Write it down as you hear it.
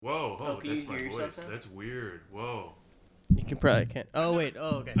can that's you my hear voice. yourself now? That's weird. Whoa. You can probably can't. Oh wait.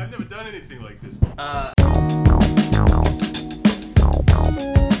 Oh okay. I've never done anything like this before.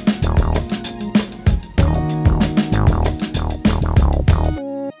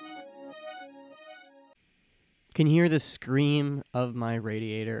 Can you hear the scream of my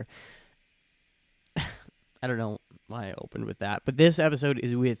radiator? I don't know why I opened with that, but this episode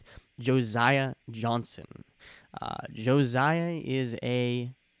is with Josiah Johnson. Josiah is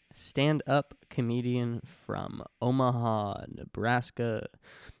a stand-up comedian from Omaha, Nebraska,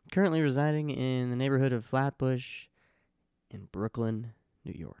 currently residing in the neighborhood of Flatbush in Brooklyn,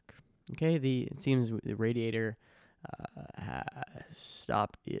 New York. Okay, it seems the radiator has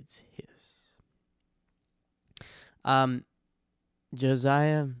stopped its hiss.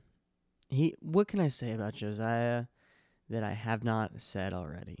 Josiah, what can I say about Josiah that I have not said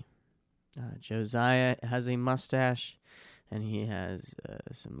already? Josiah has a mustache, and he has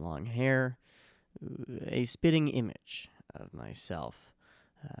some long hair, a spitting image of myself.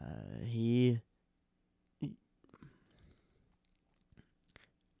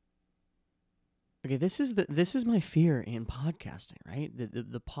 Okay, this is my fear in podcasting, right?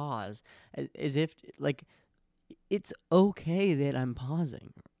 The pause, as if like it's okay that I'm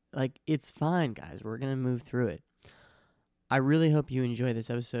pausing. Like, it's fine, guys. We're going to move through it. I really hope you enjoy this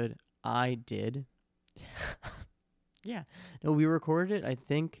episode. I did. Yeah. No, we recorded it, I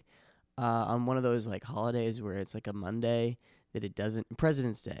think, on one of those, like, holidays where it's, like, a Monday that it doesn't...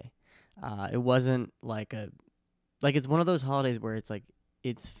 President's Day. It wasn't, like, it's one of those holidays where it's, like,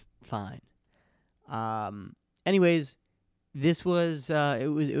 it's fine. Anyways... This was it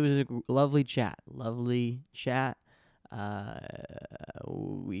was a lovely chat.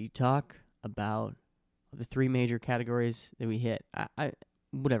 We talk about the three major categories that we hit.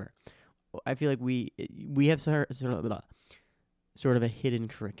 Whatever. I feel like we have sort of a hidden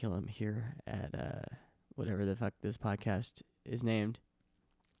curriculum here at whatever the fuck this podcast is named.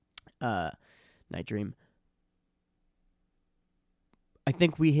 Night Dream. I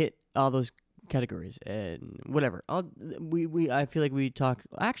think we hit all those categories and whatever. I feel like we talked.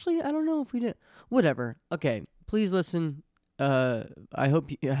 Actually, I don't know if we did. Whatever. Okay, please listen. I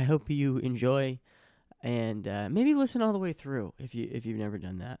hope you enjoy, and maybe listen all the way through if you've never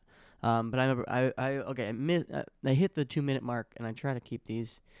done that. But I hit the 2-minute mark, and I try to keep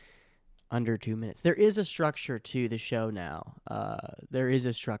these under 2 minutes. There is a structure to the show now. There is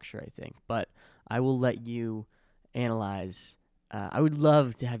a structure, I think, but I will let you analyze. I would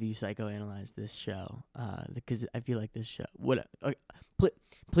love to have you psychoanalyze this show because I feel like this show.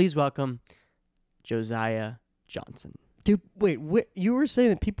 Please welcome Josiah Johnson. Dude, wait, what? You were saying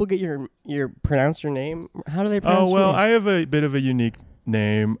that people get your pronounce your name? How do they pronounce Oh, well, your name? I have a bit of a unique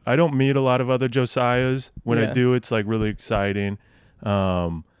name. I don't meet a lot of other Josiahs. When I do, it's like really exciting.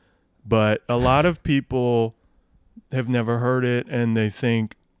 But a lot of people have never heard it, and they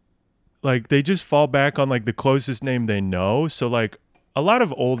think, like, they just fall back on, like, the closest name they know. So, like, a lot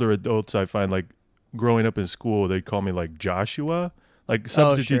of older adults, I find, like, growing up in school, they'd call me, like, Joshua. Like,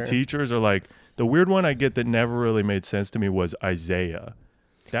 substitute teachers are, like, the weird one I get that never really made sense to me was Isaiah.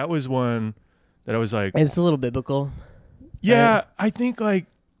 That was one that I was like... It's a little biblical. Yeah, right? I think, like,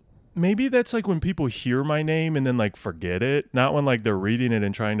 maybe that's, like, when people hear my name and then, like, forget it. Not when, like, they're reading it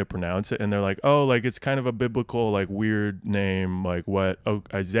and trying to pronounce it, and they're like, oh, like, it's kind of a biblical, like, weird name, like, what? Oh,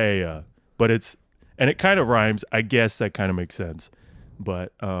 Isaiah. But it kind of rhymes. I guess that kind of makes sense.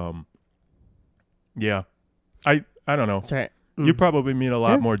 But, yeah. I don't know. Sorry. You probably meet a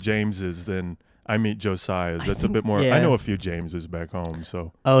lot more Jameses than I meet Josiahs. That's a bit more. I know a few Jameses back home,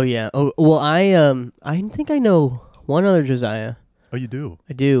 so. Oh, yeah. Oh, well, I think I know one other Josiah. Oh, you do?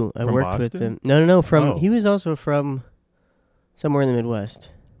 I do. I worked Boston? with him. No. He was also from somewhere in the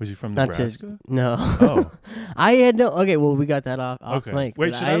Midwest. Was he from Nebraska? No. Oh. I had no... Okay, well, we got that off okay. mic.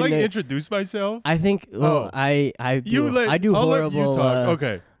 Wait, should I introduce myself? I think... Well, I do I'll horrible... let you talk.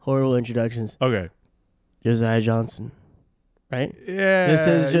 Okay. Horrible introductions. Okay. Josiah Johnson. Right? Yeah. This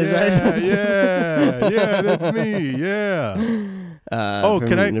is Josiah Johnson. Yeah, that's me. Yeah.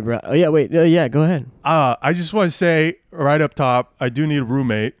 Can I... Nebraska. Oh, yeah, wait. Yeah, go ahead. I just want to say right up top, I do need a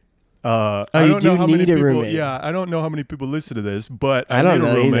roommate. I you don't know how many need a people, roommate. Yeah, I don't know how many people listen to this, but I don't need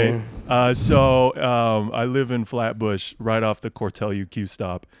a know roommate. Either. So I live in Flatbush, right off the Cortell UQ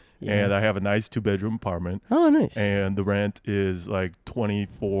stop, and I have a nice 2-bedroom apartment. Oh, nice. And the rent is like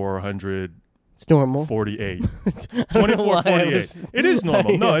 $2,448. It's normal. 24.48. It is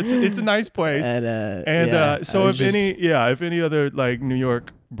normal. No, it's a nice place. So if any other like New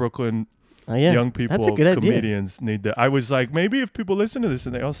York, Brooklyn. Young people, that's a good comedians need to. I was like, maybe if people listen to this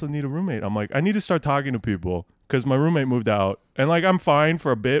and they also need a roommate, I'm like, I need to start talking to people because my roommate moved out, and like I'm fine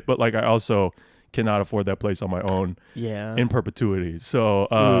for a bit, but like I also cannot afford that place on my own in perpetuity. So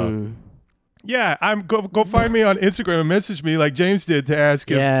yeah, I'm go find me on Instagram and message me like James did to ask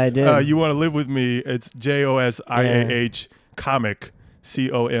if I did. you want to live with me. It's JOSIAH comic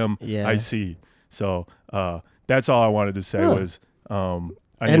COMIC. So that's all I wanted to say was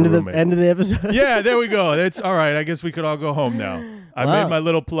end of the episode. Yeah, there we go. That's all right. I guess we could all go home now. I made my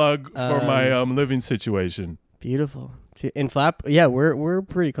little plug for my living situation. Beautiful. In Flap, yeah, we're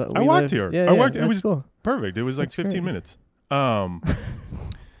pretty close. I walked here. Yeah, I walked. It that's was cool. perfect. It was like 15 minutes. I'm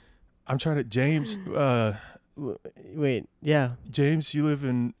trying to James. Wait, yeah. James, you live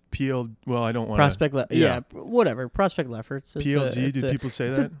in PL. Well, I don't want Prospect. Whatever. Prospect Lefferts. PLG. Do people say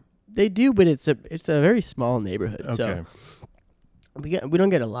that? They do, but it's a very small neighborhood. Okay. So we don't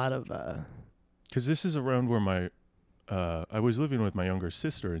get a lot of. Because this is around where my. I was living with my younger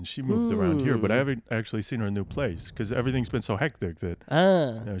sister, and she moved around here, but I haven't actually seen her new place because everything's been so hectic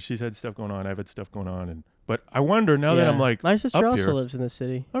that she's had stuff going on. I've had stuff going on, but I wonder now that I'm like my sister up also here, lives in the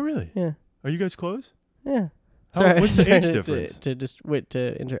city. Oh, really? Yeah. Are you guys close? Yeah. What's the age difference?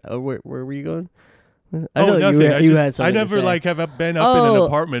 Where were you going? Nothing. You had something I never to say. have been up in an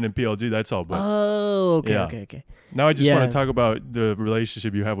apartment in PLG. That's all. But okay. Now I just want to talk about the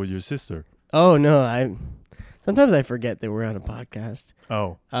relationship you have with your sister. Oh no, sometimes I forget that we're on a podcast.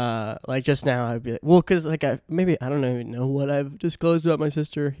 Oh. Like just now, I'd be like, well, because like I don't even know what I've disclosed about my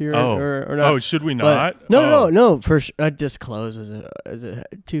sister here or not. Oh, should we not? But no. For sure, disclose is a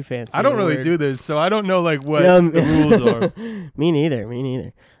too fancy. I don't really word. do this, so I don't know like what the rules are. Me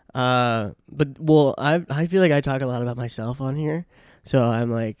neither. But well, I feel like I talk a lot about myself on here, so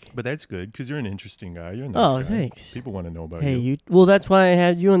I'm like. But that's good because you're an interesting guy. You're a nice guy. Thanks. People want to know about you. you. Well, that's why I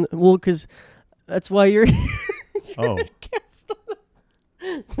had you on. Because that's why you're. Oh.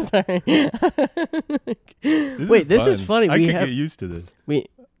 Sorry. This is funny. I can get used to this.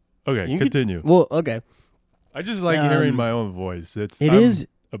 Okay, continue. Well, okay. I just like hearing my own voice. It is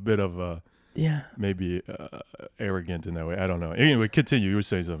a bit of maybe arrogant in that way. I don't know. Anyway, continue. You were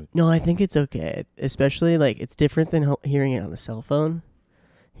saying something. No, I think it's okay. Especially like it's different than hearing it on a cell phone.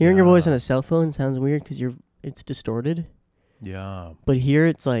 Hearing your voice on a cell phone sounds weird because it's distorted. Yeah. But here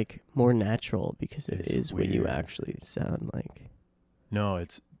it's like more natural because it's weird. what you actually sound like. No,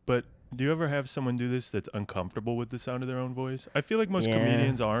 but do you ever have someone do this that's uncomfortable with the sound of their own voice? I feel like most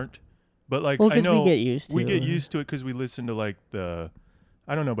comedians aren't. But like I know we get used to it because we listen to like I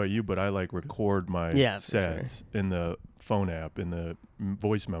don't know about you, but I like record my sets in the phone app, in the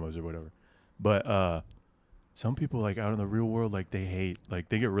voice memos or whatever. But some people like out in the real world, like they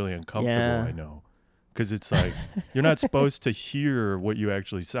get really uncomfortable. Yeah. I know. Because it's like, you're not supposed to hear what you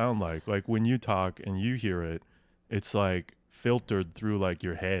actually sound like. Like when you talk and you hear it, it's like filtered through like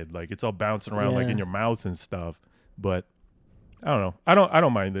your head. Like it's all bouncing around like in your mouth and stuff. But I don't know. I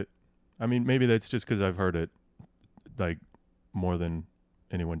don't mind it. I mean, maybe that's just because I've heard it like more than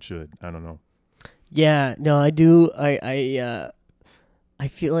anyone should. I don't know. Yeah, no, I do. I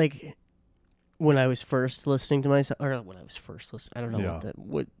feel like when I was first listening to myself, I don't know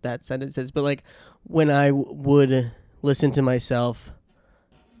what that sentence is, but like when I would listen to myself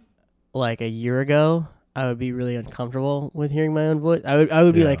like a year ago, I would be really uncomfortable with hearing my own voice. I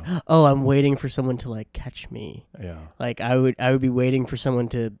would be like, oh, I'm waiting for someone to like catch me. Yeah. Like I would be waiting for someone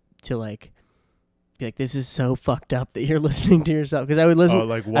to like be like, this is so fucked up that you're listening to yourself. Because I would listen.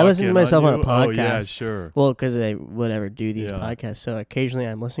 I listen to myself on a podcast. Oh yeah, sure. Well, because I do these podcasts, so occasionally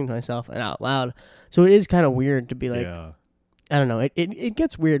I'm listening to myself and out loud. So it is kind of weird to be like, I don't know. It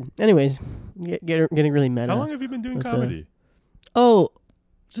gets weird. Anyways, getting really meta. How long have you been doing comedy?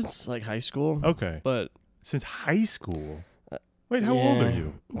 Since like high school. Okay. But since high school. Wait, how old are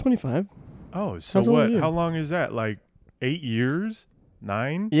you? I'm 25. Oh, so what? How long is that? Like 8 years?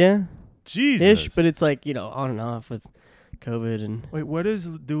 9? Yeah. Jesus. Ish, but it's like, on and off with COVID and. Wait, what is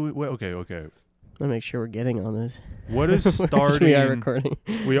okay. Let me make sure we're getting on this. What is starting? We are recording.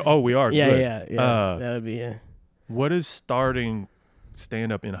 We are. Yeah, good. yeah. That would be What does starting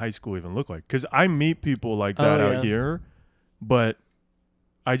stand up in high school even look like? Because I meet people like that out here, but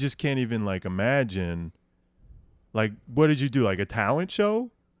I just can't even like imagine. Like, what did you do? Like a talent show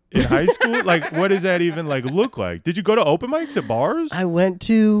in high school? Like, what does that even like look like? Did you go to open mics at bars? I went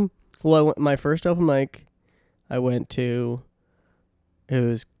to. My first open mic, I went to. It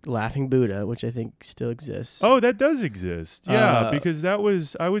was Laughing Buddha, which I think still exists. Oh, that does exist. Yeah, because I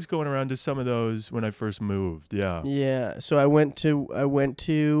was going around to some of those when I first moved. Yeah. Yeah. So I went to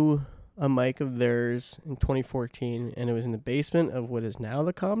a mic of theirs in 2014, and it was in the basement of what is now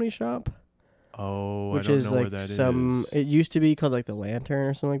the Comedy Shop. Oh, which I don't is know like where that is. It used to be called like the Lantern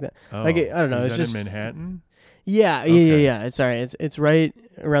or something like that. Oh, I don't know. Is it's that just in Manhattan. Okay. Yeah. Sorry, it's right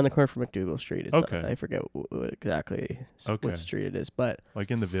around the corner from McDougal Street. It's Okay. I forget what exactly Okay. what street it is, but Like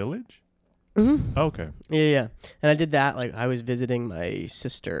in the village? mhm. Okay. Yeah. And I did that. Like I was visiting my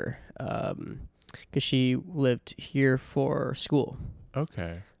sister, because she lived here for school.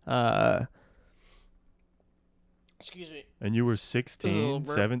 Okay. Excuse me. And you were little 16,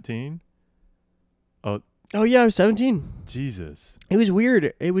 burp. 17? Oh, Oh yeah, I was 17. Jesus. It was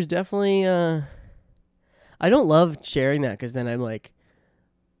weird. It was definitely. I don't love sharing that because then I'm like,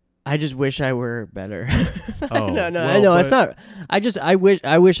 I just wish I were better. Oh, no, well, I know it's but- not.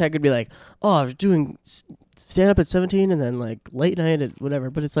 I wish I could be like, oh, I was doing stand up at 17 and then like late night at whatever.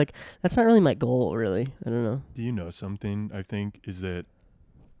 But it's like that's not really my goal, really. I don't know. Do you know something? I think is that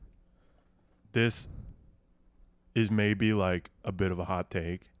this is maybe like a bit of a hot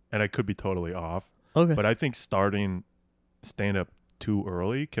take, and I could be totally off. Okay. But I think starting stand up too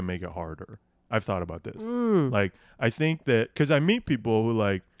early can make it harder. I've thought about this. Like, I think that because I meet people who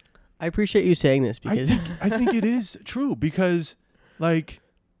like. I appreciate you saying this I because think it is true because, like,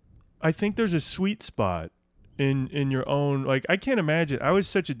 I think there's a sweet spot in your own. Like, I can't imagine. I was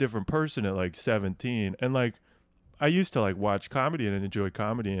such a different person at like 17, and like, I used to like watch comedy and enjoy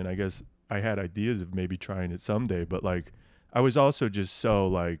comedy, and I guess I had ideas of maybe trying it someday. But like, I was also just so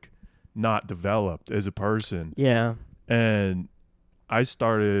like not developed as a person, yeah, and I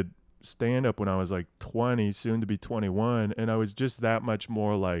started stand up when I was like 20, soon to be 21, and I was just that much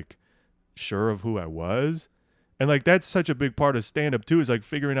more like sure of who I was. And like that's such a big part of stand up too, is like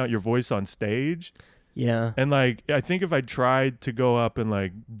figuring out your voice on stage. yeah, And like I think if I tried to go up and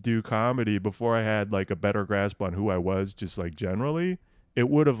like do comedy before I had like a better grasp on who I was just like generally, it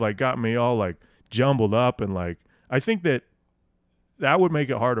would have like got me all like jumbled up, and like I think that would make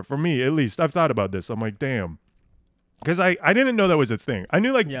it harder for me, at least. I've thought about this. I'm like, damn. Because I didn't know that was a thing. I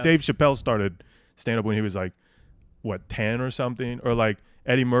knew like Yeah. Dave Chappelle started stand up when he was like, what, 10 or something? Or like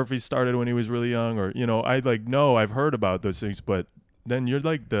Eddie Murphy started when he was really young, or, you know, I like, no, I've heard about those things, but then you're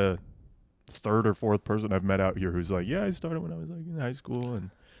like the third or fourth person I've met out here who's like, yeah, I started when I was like in high school,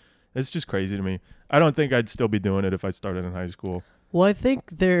 and it's just crazy to me. I don't think I'd still be doing it if I started in high school. Well, I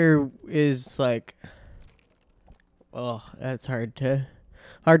think there is like, oh, that's hard to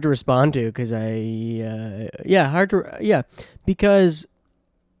respond to because because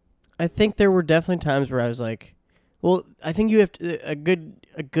I think there were definitely times where I was like, well, I think you have to, a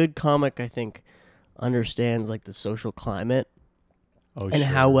good comic I think understands like the social climate Oh, and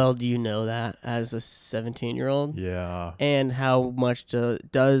how well do you know that as a 17-year-old. Yeah. And how much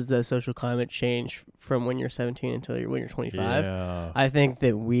does the social climate change from when you're 17 until when you're 25? Yeah. I think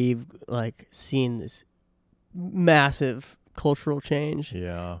that we've like seen this massive cultural change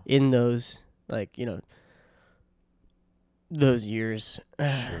Yeah. in those like, those years.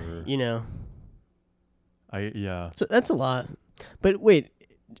 Sure. Yeah. So that's a lot. But wait,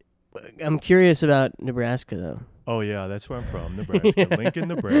 I'm curious about Nebraska though. Oh, yeah, that's where I'm from, Nebraska. Lincoln,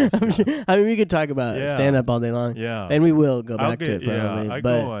 Nebraska. I mean, we could talk about Yeah. stand up all day long. Yeah. And we will go I'll back to it get, probably. I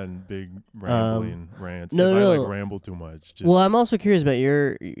but, go on big rambling rants. no, if no, I no. like ramble too much. Just, well, I'm also curious about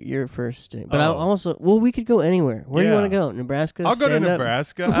your first thing. But I'm Oh. also, well, we could go anywhere. Where do you Yeah. want to go? Nebraska? I'll go to stand up?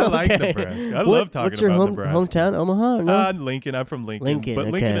 Nebraska. I like Okay. Nebraska. I love talking what's your about Nebraska. hometown? Omaha? Or no? Lincoln. I'm from Lincoln. Lincoln, But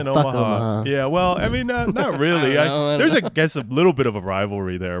okay. Lincoln and Fuck Omaha. Omaha. Yeah, well, I mean, not really. I don't know. There's, I guess, a little bit of a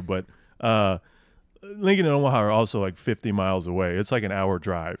rivalry there, but Lincoln and Omaha are also like 50 miles away. It's like an hour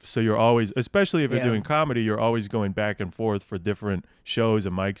drive. So you're always, especially if you're Yeah. doing comedy, you're always going back and forth for different shows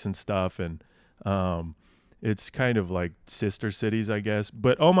and mics and stuff. And it's kind of like sister cities, I guess.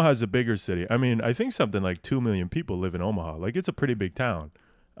 But Omaha's a bigger city. I mean, I think something like 2 million people live in Omaha. Like, it's a pretty big town.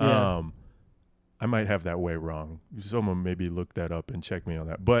 Yeah. I might have that way wrong. Someone maybe look that up and check me on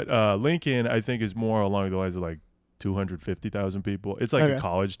that. But Lincoln, I think, is more along the lines of like 250,000 people. It's like Okay. a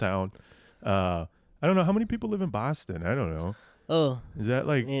college town. I don't know how many people live in Boston. I don't know. Oh. Is that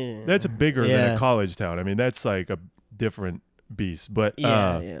like Yeah. that's bigger than Yeah. a college town? I mean, that's like a different beast. But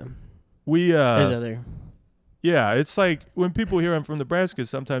Yeah. we There's other. yeah, it's like when people hear I'm from Nebraska,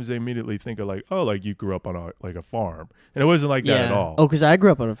 sometimes they immediately think of like, oh, like you grew up on a farm, and it wasn't like that at all. Oh, because I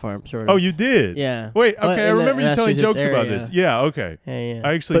grew up on a farm, sort of. Oh, you did? Yeah. Wait, But okay, I in the remember you telling Massachusetts jokes about area. this. Yeah, okay. Yeah.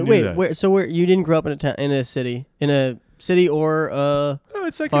 I actually but knew wait, that. where you didn't grow up in a city or No,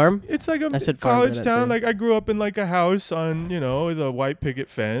 it's like farm? it's like I a said farm, college but that's town. it. Like I grew up in like a house on the white picket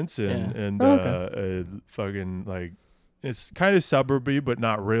fence and Yeah. and Oh, okay. fucking like it's kind of suburby, but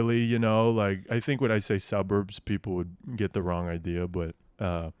not really. Like I think when I say suburbs, people would get the wrong idea. But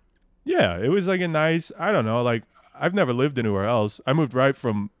yeah, it was like a nice. I don't know. Like I've never lived anywhere else. I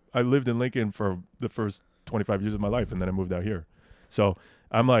lived in Lincoln for the first 25 years of my life, and then I moved out here. So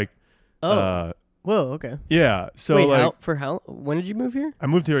I'm like. Oh. Whoa. Okay. Yeah. So Wait. like, When did you move here? I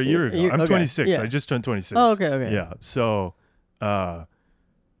moved here a year ago. I'm okay, 26. yeah. I just turned 26. Oh. Okay. Okay. Yeah. So,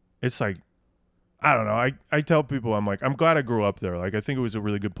 it's like, I don't know. I tell people, I'm like, I'm glad I grew up there. Like, I think it was a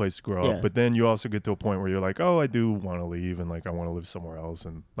really good place to grow Yeah. up. But then you also get to a point where you're like, oh, I do want to leave, and like I want to live somewhere else.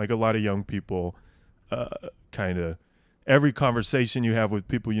 And like a lot of young people, kind of every conversation you have with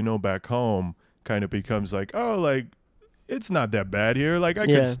people you know back home kind of becomes like, oh, like it's not that bad here. Like I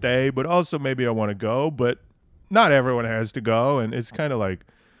could stay, but also maybe I want to go. But not everyone has to go, and it's kind of like,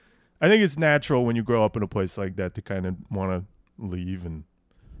 I think it's natural when you grow up in a place like that to kind of want to leave. And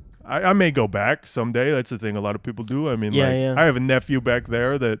I may go back someday. That's the thing a lot of people do. I mean, I have a nephew back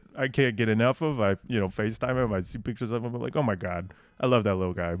there that I can't get enough of. I, FaceTime him. I see pictures of him. I'm like, oh my God, I love that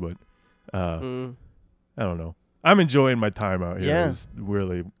little guy. But I don't know. I'm enjoying my time out here. Yeah. Is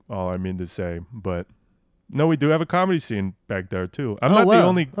really all I mean to say. But no, we do have a comedy scene back there too. I'm not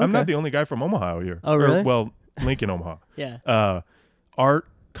the only guy from Omaha out here. Oh, really? Well, Lincoln, Omaha. Yeah. Art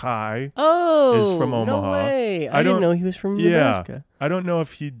Kai is from Omaha. No way. I didn't know he was from Nebraska. I don't know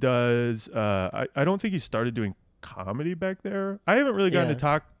if he does. I don't think he started doing comedy back there. I haven't really gotten to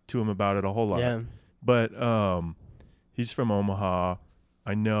talk to him about it a whole lot. Yeah. But he's from Omaha.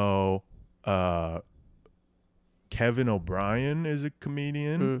 I know Kevin O'Brien is a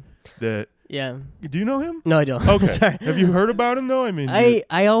comedian that. Yeah. Do you know him? No, I don't. Okay. Sorry. Have you heard about him though? I mean,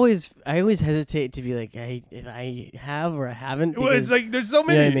 I always hesitate to be like, if I have or I haven't. Well, it's like there's so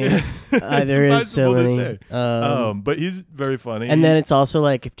many. You know what I mean? There is so many. But he's very funny. And then it's also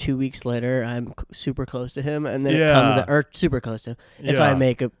like if 2 weeks later I'm super close to him, and then it comes or super close to him. If I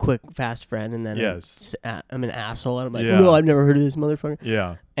make a quick fast friend, and then I'm an asshole, and I'm like, no, I've never heard of this motherfucker.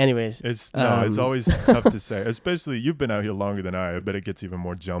 Yeah. Anyways, it's always tough to say. Especially you've been out here longer than I bet it gets even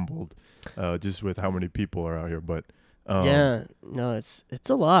more jumbled, just with how many people are out here. But it's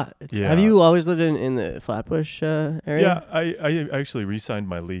a lot. Have you always lived in the Flatbush area? Yeah, I actually re-signed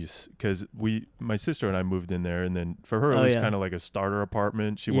my lease because my sister and I moved in there, and then for her it was kind of like a starter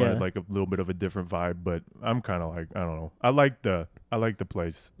apartment. She wanted like a little bit of a different vibe, but I'm kind of like, I don't know. I like the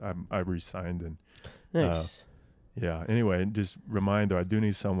place. I re-signed and nice. Yeah. Anyway, just reminder, I do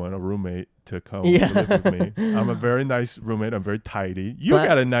need a roommate to come live with me. I'm a very nice roommate. I'm very tidy. You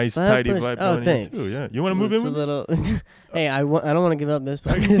got a nice tidy vibe going here too. Yeah. You want to move in with me? Hey, I don't want to give up this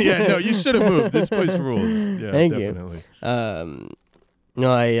place. Yeah, no, you should have moved. This place rules. Yeah, Thank definitely. You.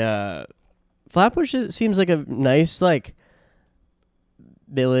 No, Flatbush seems like a nice like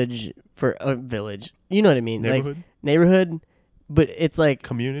village for a village. You know what I mean? Neighborhood? Like neighborhood, but it's like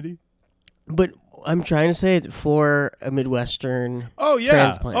community. But I'm trying to say it's for a Midwestern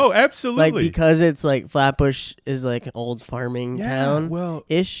transplant. Oh, absolutely. Like, because it's like Flatbush is like an old farming town. Well,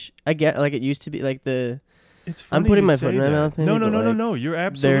 ish. I get like it used to be like the. It's funny I'm putting my foot in my mouth. Maybe, no. You're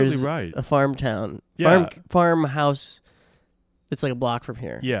absolutely right. A farm town. Yeah. Farmhouse. It's like a block from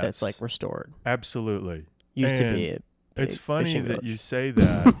here. Yes. That's like restored. Absolutely. Used to be it. It's funny that you say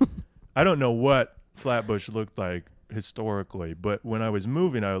that. I don't know what Flatbush looked like historically, but when I was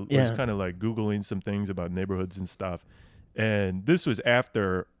moving, I was kind of like Googling some things about neighborhoods and stuff, and this was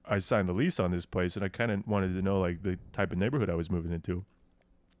after I signed the lease on this place, and I kind of wanted to know like the type of neighborhood I was moving into,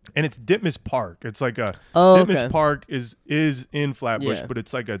 and it's Ditmas Park. It's like Ditmas Park is in Flatbush, but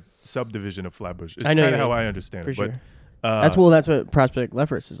it's like a subdivision of Flatbush. It's kind of how I understand it. Sure. But that's what Prospect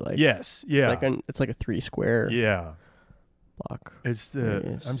Lefferts is like. Yes, yeah. It's like a 3 square. Block. It's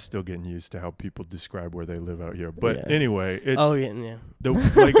I'm still getting used to how people describe where they live out here. But anyway,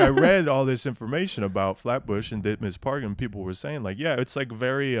 it's like I read all this information about Flatbush and Ditmas Park, and people were saying like, it's like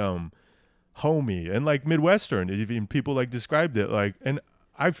very homey and like Midwestern. Even people like described it like, and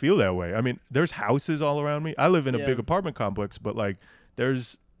I feel that way. I mean, there's houses all around me. I live in a big apartment complex, but like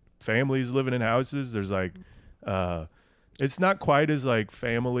there's families living in houses. There's like it's not quite as like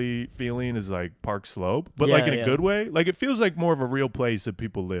family feeling as like Park Slope, but like in a good way. Like it feels like more of a real place that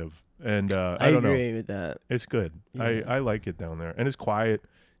people live. And I don't know. I agree with that. It's good. Yeah. I like it down there, and it's quiet.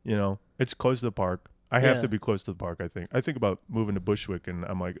 It's close to the park. I have to be close to the park. I think about moving to Bushwick, and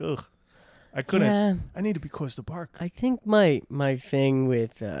I'm like, ugh, I couldn't. Yeah. I need to be close to the park. I think my thing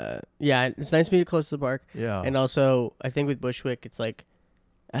with it's nice to be close to the park. Yeah, and also I think with Bushwick, it's like.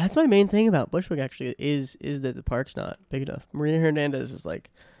 That's my main thing about Bushwick, actually, is that the park's not big enough. Maria Hernandez is like,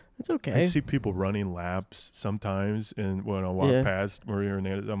 it's okay. I see people running laps sometimes, and when I walk past Maria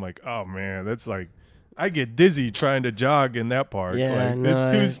Hernandez, I'm like, oh, man, that's like, I get dizzy trying to jog in that park. Yeah, like,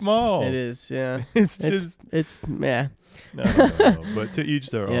 it's too small. It is, yeah. It's yeah. No. But to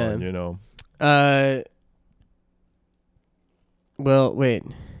each their own, Well, wait.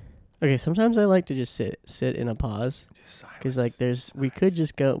 Okay, sometimes I like to just sit in a pause Just because like silence. we could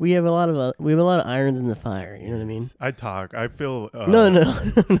just go. We have a lot of irons in the fire. You know what I mean? I talk. I feel. No,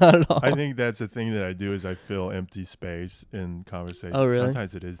 not at all. I think that's the thing that I do is I fill empty space in conversation. Oh, really?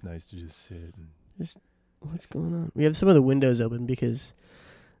 Sometimes it is nice to just sit. And What's going on? We have some of the windows open because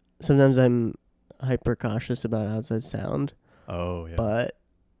sometimes I'm hyper cautious about outside sound, oh yeah. but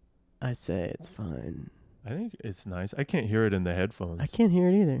I say it's fine. I think it's nice. I can't hear it in the headphones. I can't hear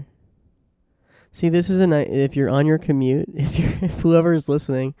it either. See, this is if you're on your commute, if whoever's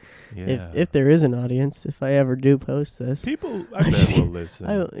listening, Yeah. if there is an audience, if I ever do post this, People, I bet will listen.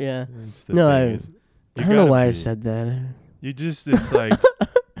 yeah. That's the No, thing is, I you don't know gotta why I be- said that. You just, it's like,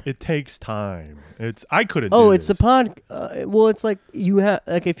 it takes time. I couldn't. Oh, do it's this. a pod. Well, it's like you have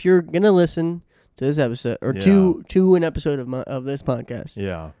like if you're gonna listen to this episode or Yeah. to an episode of this podcast,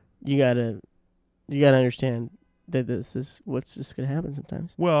 Yeah. you gotta understand that this is what's just gonna happen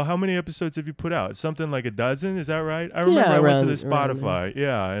sometimes. Well, how many episodes have you put out? Something like a dozen? Is that right? I remember Yeah, I went to the around Spotify.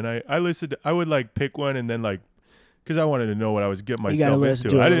 Yeah, and I listened. I would like pick one and then like, because I wanted to know what I was getting You gotta myself listen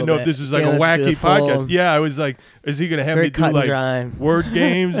into. to it a I didn't little know if bit. this was You like a gotta listen to wacky the full- podcast. Yeah, I was like, is he gonna have Very me cut do like and dry. word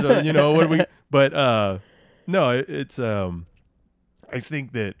games? You know what do we? But no, it's I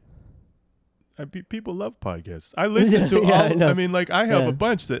think that. People love podcasts. I listen to Yeah, I all. know. I mean, like I have Yeah. a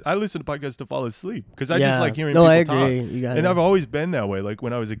bunch that I listen to podcasts to fall asleep because I Yeah. just like hearing No, people I agree. talk. You got And I've always been that way. Like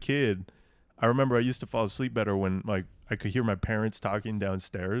when I was a kid, I remember I used to fall asleep better when like I could hear my parents talking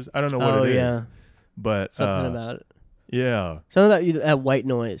downstairs. I don't know what Oh it is, yeah, but something about it. yeah, Something about that white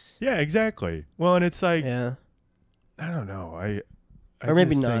noise. yeah, exactly. Well, and it's like Yeah, I don't know. I or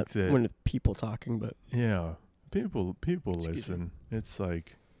maybe just not think that, when it's people talking, but yeah, people Excuse me. listen. It's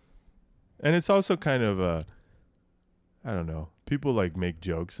like, and it's also kind of I don't know. People like make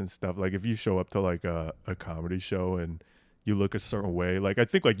jokes and stuff. Like if you show up to like a comedy show and you look a certain way, like I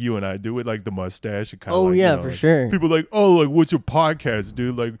think like you and I do with like the mustache. And kind of oh like, yeah, you know, for like, sure. people like, oh, like what's your podcast,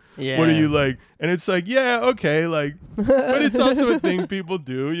 dude? Like Yeah, what are you like? And it's like, yeah, okay, like, but it's also a thing people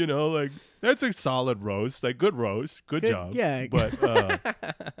do, you know, like that's a solid roast, like good roast, good job. Yeah, But I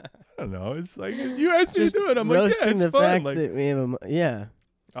don't know. It's like you asked me to just do it. I'm like, yeah, roasting it's the fun. fact Like that we have yeah.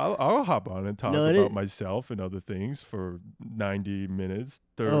 I'll hop on and talk No, it about is- myself and other things for 90 minutes,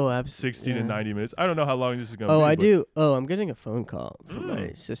 Oh, absolutely. 60 to 90 minutes. I don't know how long this is going to Oh, be. I but- do. Oh, I'm getting a phone call from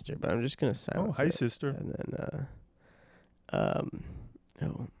my sister, but I'm just gonna Oh, silence hi, it. sister. And then,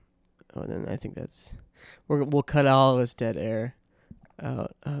 oh, then I think that's we'll cut all this dead air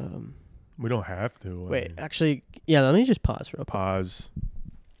out. We don't have to. I Wait, mean, actually, yeah. Let me just pause real quick. pause.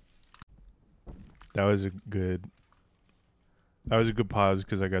 That was a good pause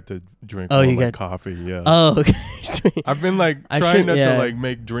because I got to drink Oh, all you my got- coffee. Yeah. Oh, okay. Sweet. I've been like I trying should- not yeah. to like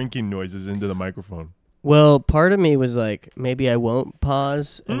make drinking noises into the microphone. Well, part of me was like, maybe I won't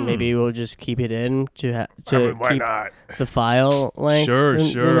pause, and Mm. maybe we'll just keep it in to I mean, why keep not? the file length. Sure, and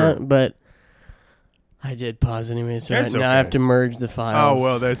sure. that, but I did pause anyway, so That's now I have okay. to merge the files. Oh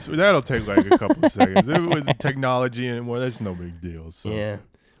well, that'll take like a couple of seconds. If it was technology anymore, that's no big deal. So. yeah.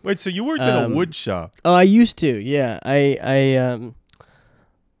 Wait, so you worked in a Um, wood shop? Oh, I used to. Yeah, yeah,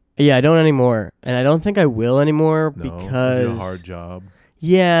 I don't anymore, and I don't think I will anymore No, because is it a hard job?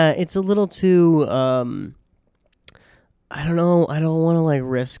 yeah, it's a little too. I don't know. I don't want to like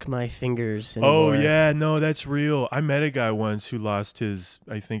risk my fingers Oh anymore. yeah, no, that's real. I met a guy once who lost his,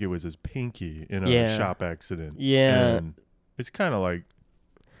 I think it was his pinky in a Yeah. shop accident. Yeah. And it's kind of like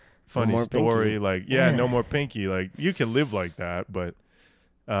funny more story. pinky. Like, yeah, no more pinky. Like you can live like that, but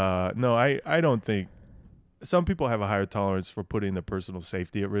no, I don't think. Some people have a higher tolerance for putting their personal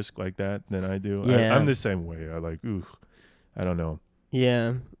safety at risk like that than I do. Yeah. I'm the same way. I like, I don't know.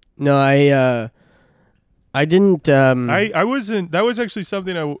 Yeah. No, I didn't. I wasn't. That was actually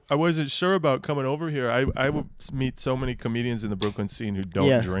something I wasn't sure about coming over here. I would meet so many comedians in the Brooklyn scene who don't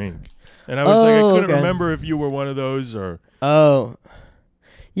Yeah. drink, and I was like, I couldn't okay. remember if you were one of those or. Oh,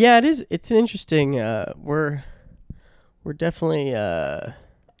 yeah. It is. It's an interesting. We're definitely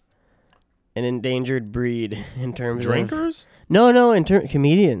an endangered breed in terms of Drinkers? No, in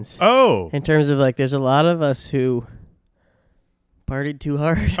comedians. Oh. In terms of like, there's a lot of us who partied too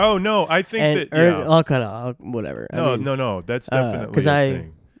hard. Oh no, I think And, that or yeah. I'll cut off whatever. I mean, No, that's definitely 'cause a I-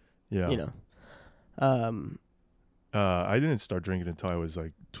 thing. Yeah. you know. I didn't start drinking until I was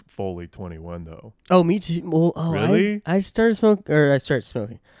like fully 21 though. Oh, me too. Well, Really? I started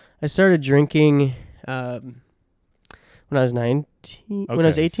smoking. I started drinking when I was 19. Okay. When I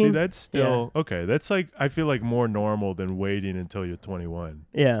was 18. See, that's still okay. That's like I feel like more normal than waiting until you're 21.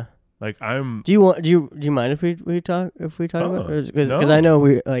 Yeah. Like I'm Do you mind if we talk about because no. I know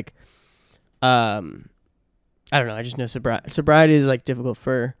we like I don't know, I just know sobriety is like difficult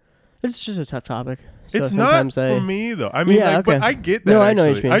for It's just a tough topic. So It's not sometimes for me though. I mean, Yeah, like, but okay. I get that. No, I know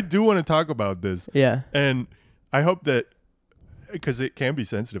what actually. you mean. I do want to talk about this, Yeah. and I hope that because it can be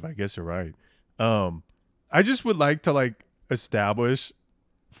sensitive. I guess you're right. I just would like to like establish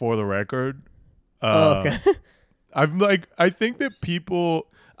for the record. Okay. I think that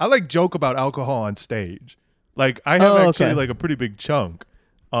I like joke about alcohol on stage. Like I have actually okay. like a pretty big chunk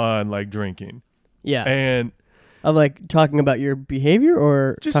on like drinking, Yeah. and Of like talking about your behavior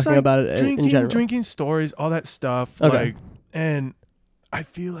or just talking like about it drinking, in general. drinking stories, all that stuff. Okay. Like, and I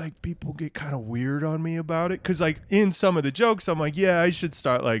feel like people get kind of weird on me about it because like in some of the jokes, I'm like, yeah, I should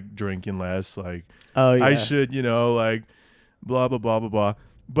start like drinking less. Like, Oh yeah. I should, like, blah blah blah blah blah.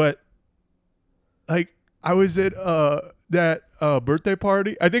 But like, I was at that birthday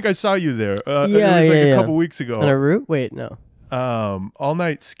party. I think I saw you there. It was like a couple weeks ago. On a route? Wait, no. All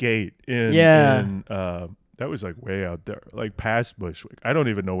night skate in that was like way out there, like past Bushwick. I don't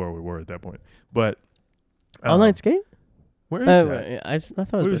even know where we were at that point. But All night skate? where is that? Right, I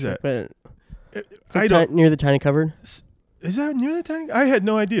thought it was Where is Bushwick, that? but it's like near the tiny cupboard. Is that near the tiny? I had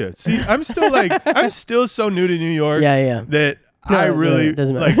no idea. See, I'm still like I'm still so new to New York. Yeah. That No, I really it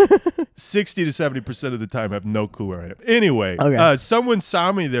doesn't matter. like 60 to 70% of the time have no clue where I am. Anyway, Okay. Someone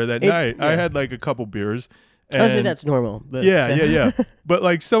saw me there that night. yeah. I had like a couple beers. Honestly, And that's normal. But yeah. But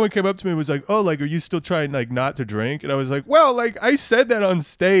like someone came up to me and was like, "Oh, like are you still trying like not to drink?" And I was like, "Well, like I said that on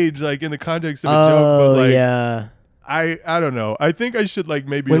stage like in the context of a joke, but like yeah. I don't know. I think I should like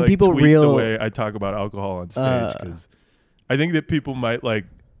maybe When like people tweak the way I talk about alcohol on stage cuz I think that people might like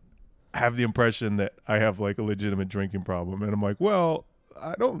have the impression that I have like a legitimate drinking problem and I'm like, "Well,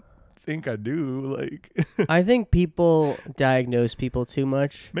 I don't think I do." Like I think people diagnose people too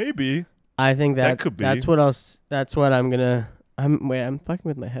much. maybe I think that could be. That's what else. That's what I'm gonna. I'm fucking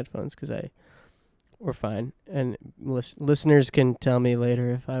with my headphones because we're fine. And listeners can tell me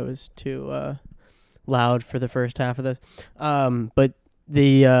later if I was too loud for the first half of this. But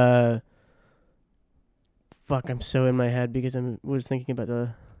the fuck, I'm so in my head because I was thinking about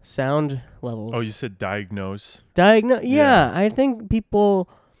the sound levels. Oh, you said diagnose. Diagnose. Yeah. I think people.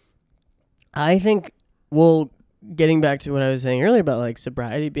 Well, getting back to what I was saying earlier about like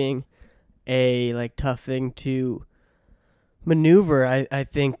sobriety being a like tough thing to maneuver. I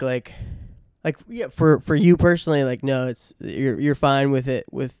think like yeah, for you personally, like no, it's you're fine with it,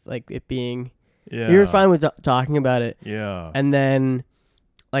 with like it being you're fine with talking about it. Yeah. And then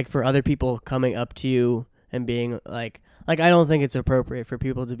like for other people coming up to you and being like I don't think it's appropriate for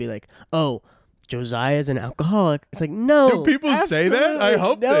people to be like, "Oh, Josiah's an alcoholic." It's like, no. Do people say that? I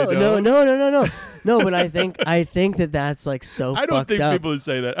hope no, they don't. No. No, but I think that's like so I don't fucked think up. people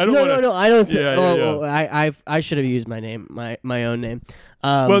say that. I don't No, I don't think. Yeah. I should have used my name, my own name.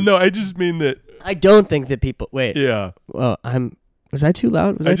 Well, no, I just mean that. I don't think that people. Wait. Yeah. Well, Was I too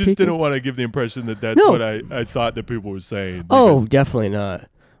loud? Was I just peaking? didn't want to give the impression that that's No. what I thought that people were saying. Oh, definitely not.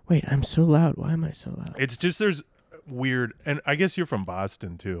 Wait, I'm so loud. Why am I so loud? It's just there's weird, and I guess you're from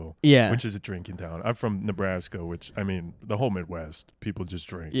Boston too. Yeah. Which is a drinking town. I'm from Nebraska, which I mean the whole Midwest people just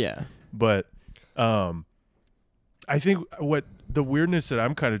drink. Yeah. But I think what the weirdness that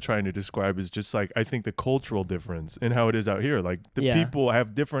I'm kind of trying to describe is just like I think the cultural difference in how it is out here. Like the people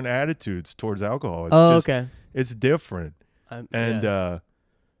have different attitudes towards alcohol. It's okay. It's different. And I'm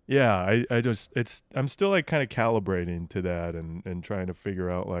still like kind of calibrating to that and trying to figure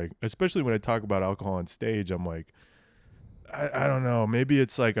out like, especially when I talk about alcohol on stage, I'm like, I don't know, maybe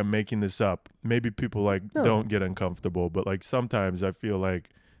it's like I'm making this up. Maybe people like don't get uncomfortable, but like sometimes I feel like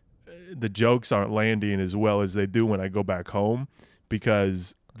the jokes aren't landing as well as they do when I go back home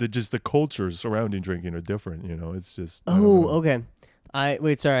because the cultures surrounding drinking are different. It's just. Okay.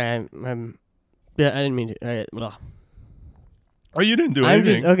 Sorry. I'm. Yeah, I didn't mean to. All right. Well. Oh, you didn't do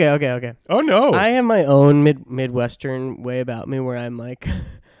anything. Okay. Oh no. I have my own Midwestern way about me where I'm like,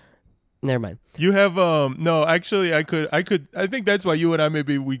 never mind. You have no, actually I think that's why you and I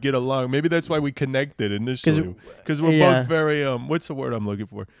maybe we get along. Maybe that's why we connected initially because we're both very what's the word I'm looking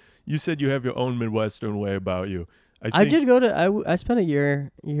for? You said you have your own Midwestern way about you. I did go to I spent a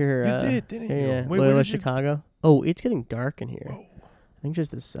year you did, didn't you? Yeah, Wait, Loyola, Chicago. Oh, it's getting dark in here. Whoa. I think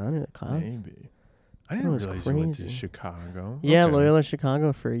just the sun or the clouds. Maybe. I didn't realize you went to Chicago. Yeah, okay. Loyola,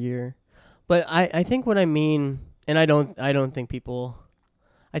 Chicago for a year. But I think what I mean, and I don't think people.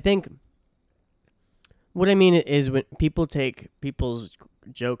 I think what I mean is when people take people's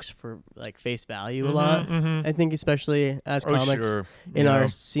jokes for like face value a lot. Mm-hmm. I think especially as comics in our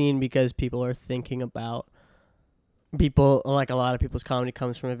scene because people are thinking about people like a lot of people's comedy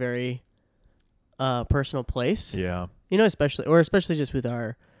comes from a very personal place. Yeah. Especially just with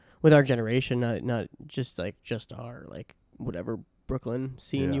our generation, not just our like whatever Brooklyn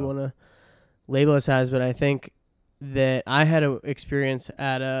scene you Yeah. want to label us as, but I think that I had an experience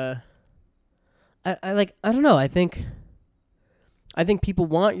at I don't know. I think people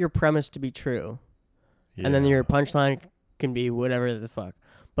want your premise to be true, and then Yeah. your punchline can be whatever the fuck.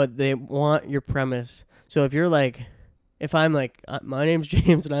 But they want your premise. So if you're like, if I'm like, my name's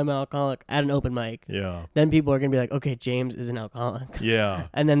James and I'm an alcoholic at an open mic, Yeah. then people are gonna be like, okay, James is an alcoholic, Yeah.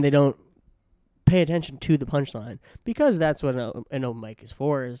 and then they don't pay attention to the punchline, because that's what an open mic is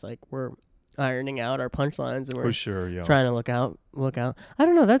for. Is like, we're ironing out our punchlines and we're For sure. Yeah. trying to look out. I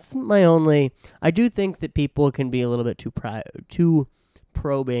don't know. That's my only. I do think that people can be a little bit too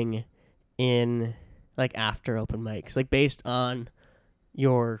probing in like after open mics, like based on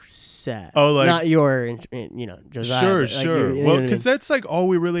your set. Oh, like- not your, Josiah. Sure, but, like, sure. you know Well, what I mean? because that's like all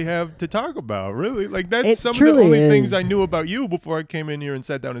we really have to talk about, really. Like that's It some of the truly only things is. I knew about you before I came in here and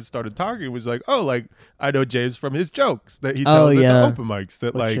sat down and started talking. It was like, oh, like I know James from his jokes that he tells at yeah. the open mics.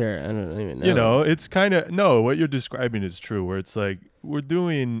 That Well, like, sure. I don't even know. you know, it's kind of no. What you're describing is true. Where it's like we're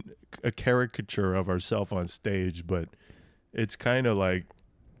doing a caricature of ourselves on stage, but it's kind of like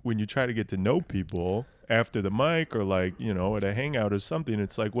when you try to get to know people after the mic or like, you know, at a hangout or something,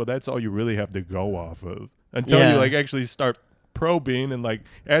 it's like, well, that's all you really have to go off of until Yeah. you like actually start probing and like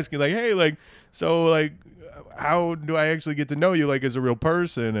asking like, hey, like, so like, how do I actually get to know you like as a real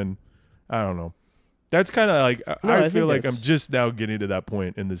person? And I don't know. That's kind of like, No, I I feel think like I'm that's- just now getting to that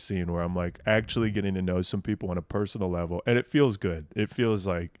point in the scene where I'm like actually getting to know some people on a personal level, and it feels good. It feels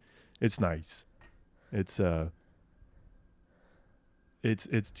like it's nice.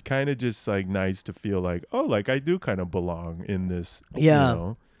 It's kind of just like nice to feel like, oh, like I do kind of belong in this, Yeah. you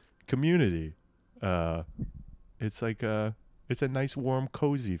know, community. It's like it's a nice, warm,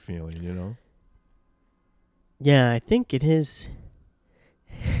 cozy feeling, you know. Yeah, I think it is.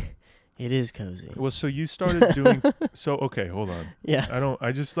 It is cozy. Well, so you started doing. So okay, hold on. Yeah.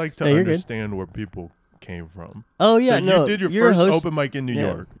 I just like to No, you're good. understand where people came from. Oh yeah. So no. you did your you're first host- open mic in New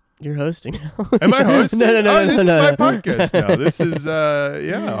yeah. York. You're hosting now. Am I hosting? No. Oh, this is no. my podcast now. This is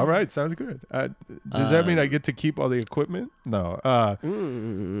yeah. All right, sounds good. Does that mean I get to keep all the equipment? No.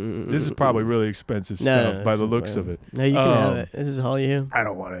 This is probably really expensive stuff by the looks of it. No, you can have it. This is all you. I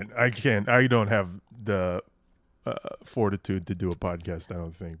don't want it. I can't. I don't have the fortitude to do a podcast. I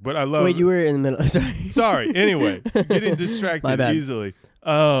don't think. But I love. Wait, you were in the middle. Sorry. Sorry. Anyway, getting My distracted bad. easily.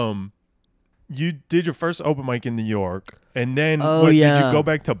 You did your first open mic in New York, and then did you go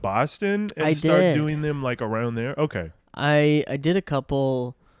back to Boston and I start did. doing them like around there? Okay. I did a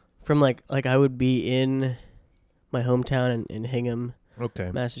couple from like I would be in my hometown in Hingham,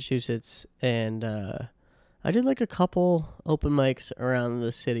 Okay. Massachusetts, and I did like a couple open mics around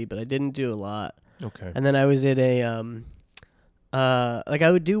the city, but I didn't do a lot. Okay. And then I was at a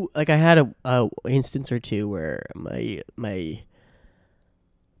I would do like I had a instance or two where my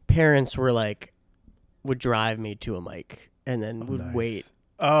parents were like would drive me to a mic and then would Nice. wait.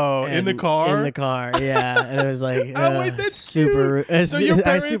 Oh, in the And- car? In the car, yeah. And it was like Oh, wait, that's super, cute. So your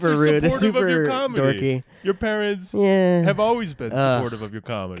parents super are rude, supportive super of your comedy. dorky. Your parents Yeah. have always been supportive of your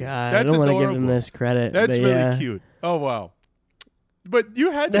comedy. God, That's I don't want to adorable. give them this credit. That's but really yeah. cute. Oh, wow. But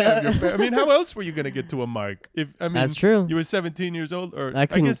you had to have your parents. I mean, how else were you going to get to a mic? That's true. You were 17 years old? Or I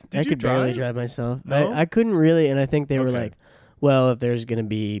guess, did I you could barely drive myself. No? I couldn't really, and I think they were Okay. like, well, if there's gonna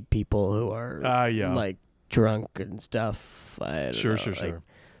be people who are Yeah. like drunk and stuff, I don't Sure, know, sure, like, sure.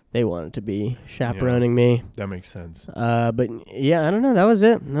 they wanted to be chaperoning me. That makes sense. But yeah, I don't know. That was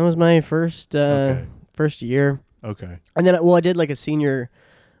it. That was my first Okay. first year. Okay. And then, I did like a senior.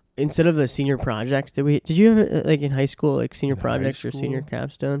 Instead of the senior project, did you have like in high school like senior In high projects or senior school?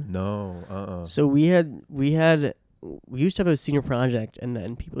 capstone? No. So we used to have a senior project, and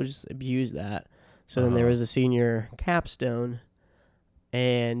then people just abused that. So then there was a senior capstone,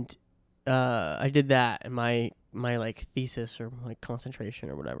 and I did that, and my like thesis or like concentration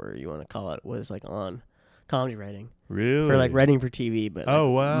or whatever you want to call it was like on comedy writing Really? for like writing for TV. But like,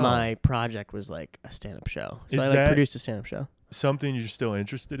 Oh, wow. my project was like a stand-up show. So Is I like that- produced a stand-up show. Something you're still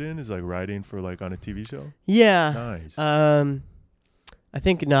interested in is like writing for like on a TV show? Yeah. Nice. I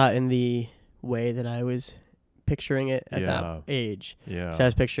think not in the way that I was picturing it at Yeah. that age. Yeah. So I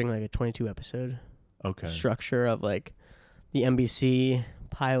was picturing like a 22 episode Okay. structure of like the NBC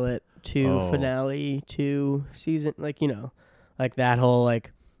pilot to Oh. finale to season, like, like that whole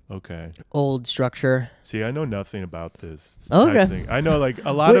like Okay. old structure. See, I know nothing about this. Oh, type okay. thing. I know like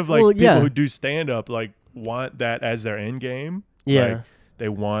a lot of like well, people yeah. who do stand up like want that as their end game. Yeah. Like, they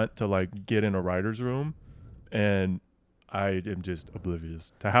want to like get in a writer's room, and I am just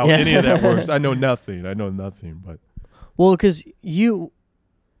oblivious to how Yeah. any of that works. I know nothing, but Well, because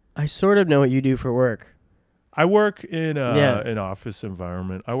I sort of know what you do for work. I work in an office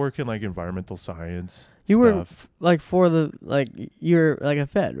environment. I work in like environmental science. You stuff. were you're like a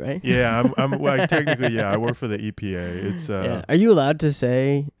Fed, right? Yeah, I'm well, technically I work for the EPA. It's Are you allowed to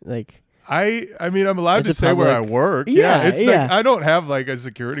say like? I mean I'm allowed Is to it say where I public? work. Yeah, it's yeah. like I don't have like a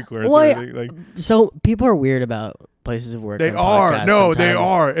security clearance Well, or anything. Like So people are weird about places of work. they on are. podcasts No, they sometimes.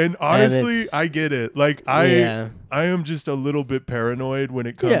 are. And honestly, it's- I get it. Like I am just a little bit paranoid when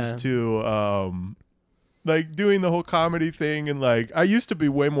it comes to like doing the whole comedy thing, and like I used to be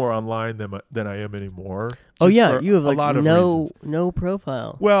way more online than I am anymore. Oh just yeah, for you have a like lot of reasons. no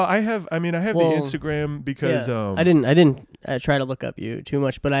profile. Well, I have the Well, Instagram because I didn't try to look up you too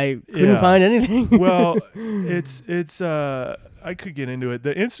much, but I couldn't Yeah. find anything. well, it's I could get into it.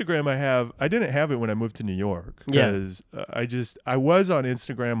 The Instagram I didn't have it when I moved to New York Yeah. because I was on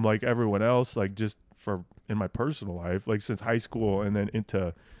Instagram like everyone else, like just for in my personal life, like since high school and then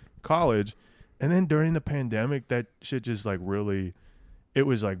into college. And then during the pandemic, that shit just like really, it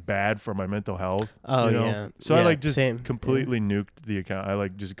was like bad for my mental health. Oh, you know? yeah. So I Yeah, like just same. completely nuked the account. I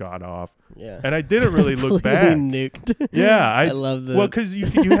like just got off, Yeah. and I didn't really look Completely back. Nuked. Yeah, I love the. well, because you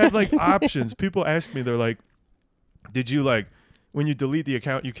have like options. People ask me, they're like, "Did you like when you delete the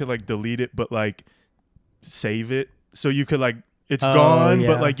account, you can like delete it, but like save it, so you could like it's gone, yeah.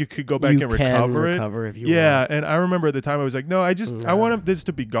 but like you could go back you and can recover it." if you Yeah, want. and I remember at the time I was like, "No, I No. want this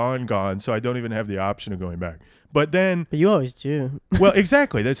to be gone, so I don't even have the option of going back." But then, But you always do. well,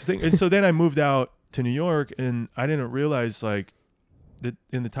 exactly, that's the thing. And so then I moved out to New York, and I didn't realize like that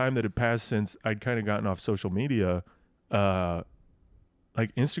in the time that had passed since I'd kind of gotten off social media,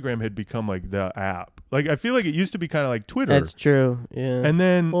 like Instagram had become like the app. Like I feel like it used to be kind of like Twitter. That's true. Yeah. And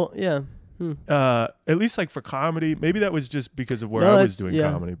then well, yeah. at least like for comedy, maybe that was just because of where No, I was that's- doing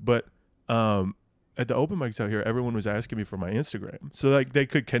yeah. comedy. But at the open mics out here, everyone was asking me for my Instagram, so like they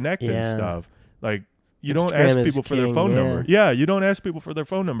could connect and Yeah. stuff. Like you don't Instagram ask is people for their king, phone yeah. number. Yeah, you don't ask people for their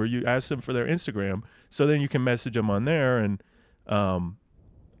phone number. You ask them for their Instagram, so then you can message them on there. And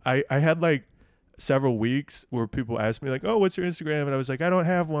I had like several weeks where people asked me like, "Oh, what's your Instagram?" And I was like, "I don't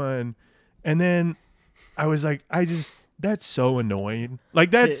have one." And then I was like, that's so annoying.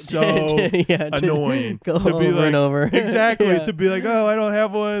 Like that's so annoying Go to be over like and over. exactly Yeah. to be like, "Oh, I don't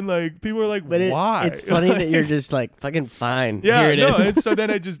have one." Like people are like, But "Why?" it's funny that you're just like fucking fine. yeah, Here it no. is. And so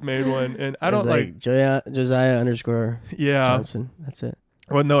then I just made one, and I don't like Josiah _ yeah. Johnson. That's it.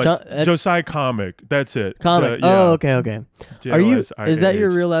 Well, no, Jo- it's that's- Josiah Comic. That's it. Comic. The- yeah. Oh, okay. Are you? Is that your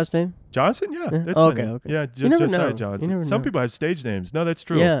JOSIAH. real last name? Johnson? Yeah, Yeah. that's Oh, my okay, name. okay. Yeah, You never Josiah know. Johnson. You never Some know. people have stage names. No, that's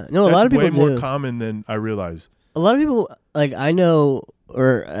true. Yeah. No, a That's lot of people way more do. common than I realize. A lot of people, like I know,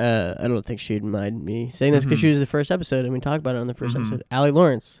 or I don't think she'd mind me saying this because Mhm. she was the first episode and we talked about it on the 1st Mhm. episode. Allie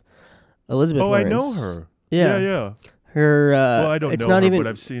Lawrence, Elizabeth. Oh, Lawrence. I know her. Yeah. Yeah. Her. Well, I don't it's know not her, even, but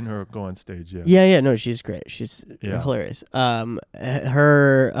I've seen her go on stage. Yeah. Yeah. No, she's great. She's Yeah. hilarious.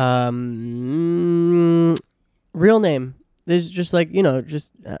 Her real name is just like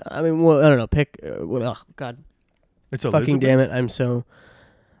just I mean, well, I don't know. Pick. Oh God, It's fucking Elizabeth? damn it!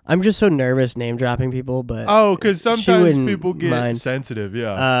 I'm just so nervous name dropping people, but Oh, because she sometimes wouldn't people get mind. sensitive.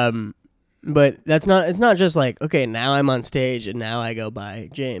 Yeah. But it's not just like, okay, now I'm on stage and now I go by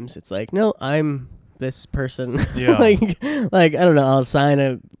James. It's like, no, I'm this person. Yeah. like I don't know, I'll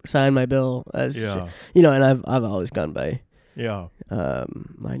sign my bill as Yeah. and I've always gone by Yeah.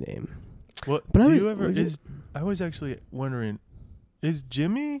 my name. Well, But I was actually wondering, is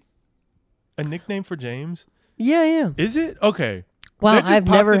Jimmy a nickname for James? Yeah. Is it? Okay. Wow, That just I've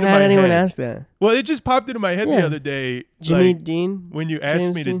popped never into had my anyone head. ask that. Well, it just popped into my head the Yeah. other day. Jimmy like, Dean? when you asked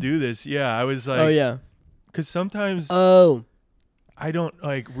James me Dean? to do this, yeah, I was like, Oh yeah. because sometimes Oh. I don't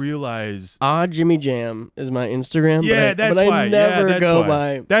like realize. Jimmy Jam is my Instagram. Yeah, but that's why. I never that's go why.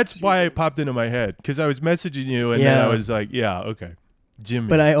 by. That's why it popped into my head because I was messaging you and then Yeah. I was like, yeah, okay, Jimmy.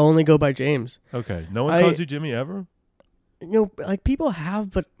 But I only go by James. Okay, no one calls you Jimmy ever. Like people have,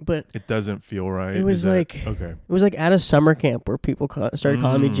 but It doesn't feel right. It was Is that- like- okay. it was like at a summer camp where people started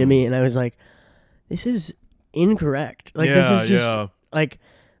calling me Jimmy, and I was like, "This is incorrect. Like this is just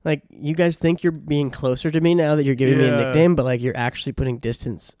like you guys think you're being closer to me now that you're giving me a Yeah. nickname, but like you're actually putting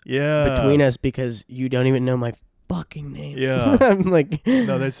distance between us because you don't even know my fucking name." Yeah. I'm like,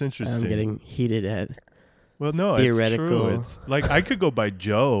 No, that's interesting. I'm getting heated at. Well, no, theoretical. it's true. It's like I could go by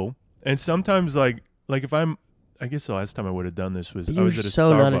Joe, and sometimes like if I guess the last time I would have done this was But I was you're at a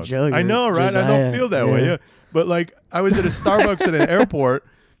so Starbucks. not a Joe, I you're know, right? I Josiah. don't feel that way. Yeah. Yeah, but like I was at a Starbucks at an airport,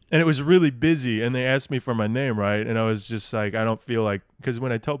 and it was really busy, and they asked me for my name, right? And I was just like, I don't feel like because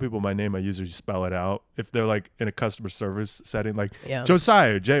when I tell people my name, I usually spell it out. If they're like in a customer service setting, like Yeah.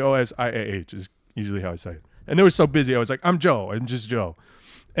 Josiah, Josiah is usually how I say it. And they were so busy, I was like, I'm Joe. I'm just Joe.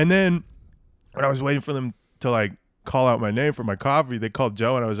 And then when I was waiting for them to like call out my name for my coffee, they called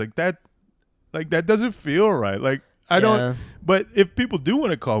Joe, and I was like, that doesn't feel right. Like I don't. But if people do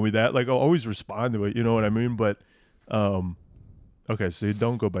want to call me that, like I'll always respond to it. You know what I mean? But okay, so you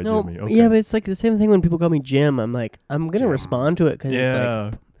don't go by Jimmy. Okay. Yeah, but it's like the same thing when people call me Jim. I'm like, I'm gonna respond to it because it's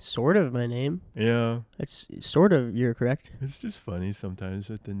like sort of my name. Yeah, it's sort of. You're correct. It's just funny sometimes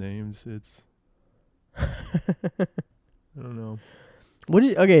with the names. It's I don't know.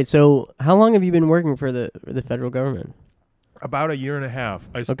 Okay, so how long have you been working for the federal government? About a year and a half.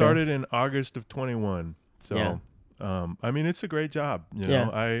 I started in August of 21. So, I mean, it's a great job. You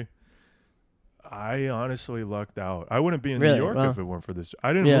know, I honestly lucked out. I wouldn't be in New York if it weren't for this.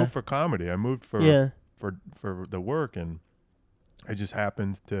 I didn't move for comedy. I moved for the work, and I just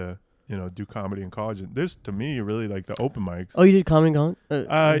happened to, you know, do comedy in college. And this, to me, really like the open mics. Oh, you did comedy in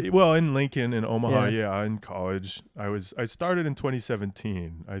college? Well, in Lincoln, in Omaha, in college. I started in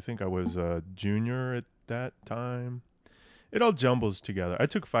 2017. I think I was a junior at that time. It all jumbles together. I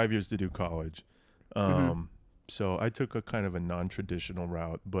took 5 years to do college. So I took a kind of a non-traditional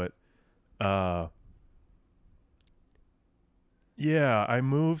route, but I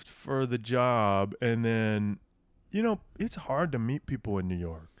moved for the job, and then, you know, it's hard to meet people in New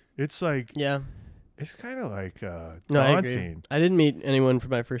York. It's like, it's kind of like daunting. I agree. I didn't meet anyone for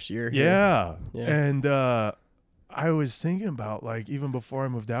my first year here. Yeah. And I was thinking about, like, even before I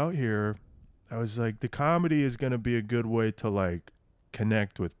moved out here, I was like, the comedy is going to be a good way to, like,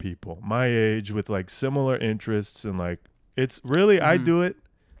 connect with people my age with, like, similar interests, and, like, it's really, I do it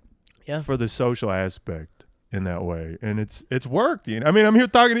for the social aspect in that way, and it's worked. You know? I mean, I'm here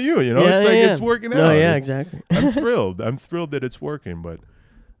talking to you, you know, it's working out. No, exactly. I'm thrilled that it's working, but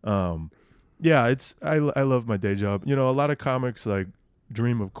I love my day job. You know, a lot of comics like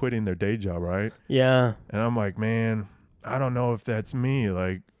dream of quitting their day job, right? Yeah. And I'm like, man, I don't know if that's me.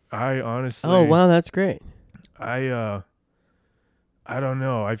 Like, I honestly, oh wow, that's great. I don't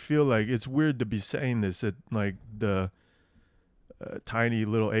know. I feel like it's weird to be saying this at like the tiny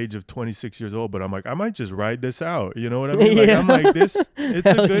little age of 26 years old, but I'm like, I might just ride this out. You know what I mean? Like, I'm like, it's a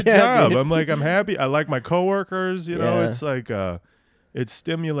good job. Dude. I'm like, I'm happy. I like my coworkers. You know, it's like it's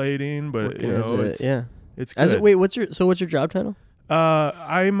stimulating, but working, you know, it's good. Wait, what's your job title?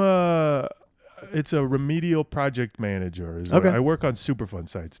 It's a remedial project manager. I work on Superfund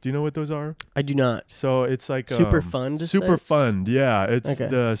sites. Do you know what those are? I do not. So it's like Superfund. Superfund, yeah. It's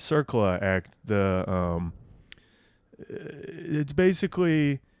the CERCLA Act. It's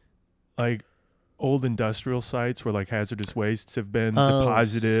basically like old industrial sites where like hazardous wastes have been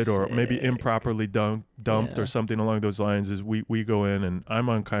deposited or maybe improperly dumped or something along those lines. Is we go in, and I'm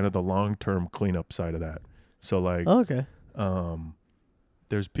on kind of the long-term cleanup side of that. So like,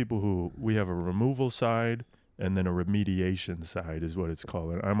 there's people who we have a removal side and then a remediation side is what it's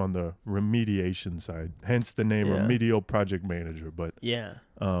called. And I'm on the remediation side, hence the name remedial project manager. But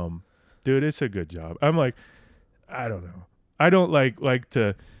dude, it's a good job. I'm like, I don't know. I don't like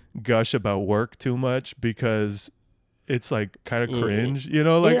to gush about work too much because it's like kind of cringe, you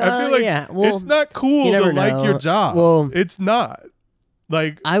know? Like I feel like it's not cool to like your job. Well, it's not.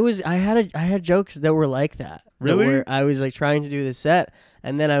 Like I had jokes that were like that. Really? I was like trying to do the set,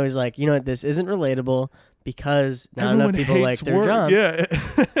 and then I was like, you know what, this isn't relatable because not enough people like their job. Yeah.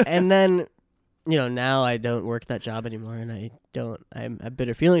 And then, you know, now I don't work that job anymore, and I have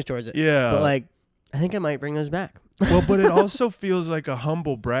bitter feelings towards it. Yeah. But like, I think I might bring those back. Well, but it also feels like a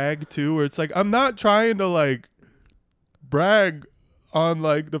humble brag too, where it's like, I'm not trying to like brag on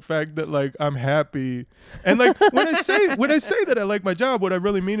like the fact that like I'm happy, and like when I say that I like my job, what I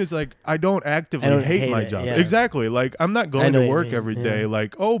really mean is like I don't actively hate my job. Exactly. Like I'm not going to work every day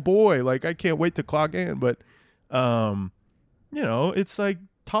like, oh boy, like I can't wait to clock in, but you know, it's like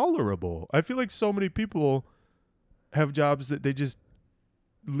tolerable. I feel like so many people have jobs that they just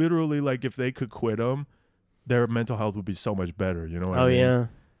literally, like, if they could quit them, their mental health would be so much better. You know what I mean? Yeah.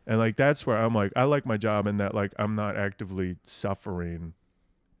 And like that's where I'm like, I like my job in that like I'm not actively suffering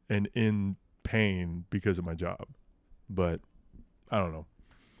and in pain because of my job. But I don't know.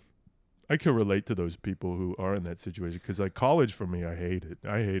 I can relate to those people who are in that situation because like college for me, I hated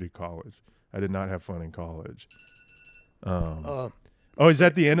college. I did not have fun in college. Oh, is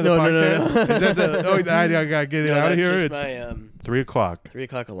that the end of the podcast? No. Is that the? Oh, I gotta get it out of here. It's my 3:00.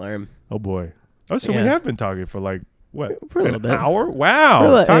 3:00 alarm. Oh boy. Oh, so we have been talking for like what? For a little bit. Hour?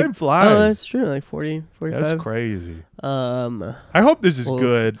 Wow, time flies. Oh, that's true. Like 40, 45. That's crazy. I hope this is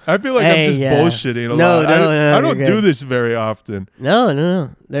good. I feel like I'm just bullshitting a lot. No, I don't do this very often. No.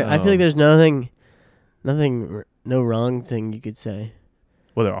 I feel like there's no wrong thing you could say.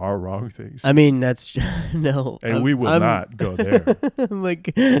 Well, there are wrong things. I mean, that's no. And we will not go there. I'm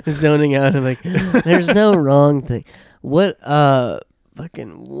like zoning out. I'm like, there's no wrong thing. What?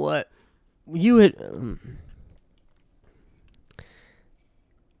 Fucking what? You would.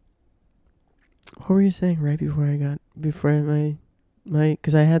 What were you saying right before my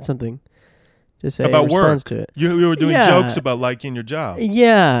because I had something to say about in response work. to it. You were doing Yeah. jokes about liking your job.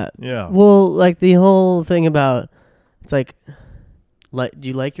 Yeah. Yeah. Well, like the whole thing about it's like do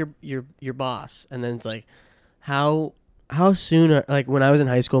you like your boss? And then it's like how soon like when I was in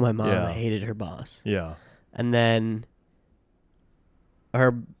high school, my mom Yeah. hated her boss, Yeah. and then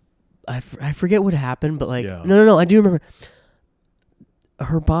I forget what happened, but like Yeah. no, I do remember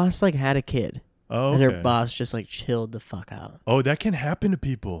her boss like had a kid. Oh, And okay. her boss just like chilled the fuck out. Oh, that can happen to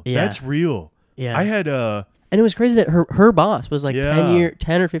people. Yeah. That's real. Yeah. I had and it was crazy that her boss was like Yeah.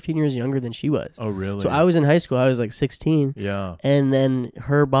 10 or 15 years younger than she was. Oh, really? So I was in high school. I was like 16. Yeah. And then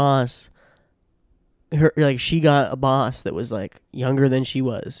her boss, she got a boss that was like younger than she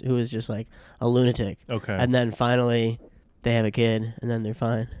was, who was just like a lunatic. Okay. And then finally they have a kid and then they're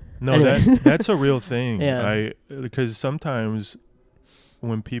fine. No, Anyway. that's a real thing. Yeah. Because sometimes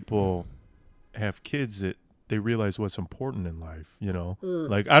when people have kids, they realize what's important in life, you know?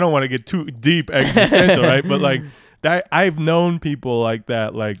 Like, I don't want to get too deep existential, right? But like that, I've known people like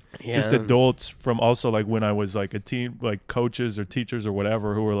that, like just adults from also like when I was like a teen, like coaches or teachers or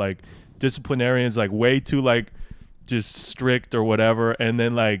whatever, who were like disciplinarians, like way too like just strict or whatever. And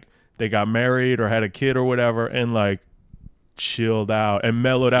then like they got married or had a kid or whatever and like chilled out and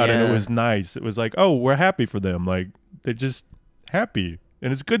mellowed out. And it was nice. It was like, oh, we're happy for them. Like they're just happy.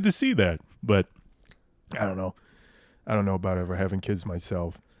 And it's good to see that. But I don't know. I don't know about ever having kids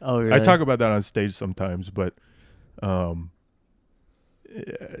myself. Oh, really? I talk about that on stage sometimes, but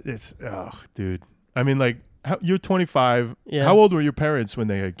it's, oh, dude. I mean, like, you're 25. Yeah. How old were your parents when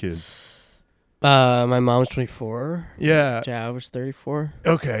they had kids? My mom was 24. Yeah. Dad was 34.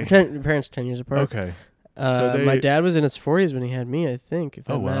 Okay. Parents 10 years apart. Okay. So my dad was in his 40s when he had me, I think, if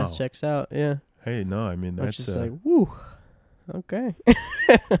that Oh, math wow. checks out. Yeah. Hey, no, I mean, Which that's is like, woo. Okay.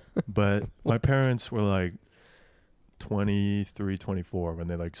 but my parents were like 23, 24 when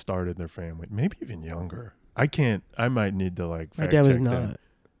they like started their family, maybe even younger. I might need to like My fact dad was check not. that.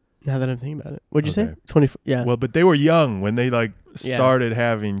 Now that I'm thinking about it. What'd you say? Okay. 24. Yeah. Well, but they were young when they like Yeah. started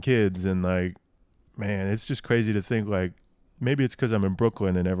having kids, and like, man, it's just crazy to think like maybe it's because I'm in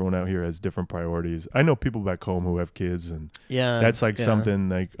Brooklyn and everyone out here has different priorities. I know people back home who have kids, and that's like something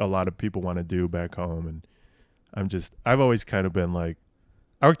like a lot of people want to do back home. And I've always kind of been like,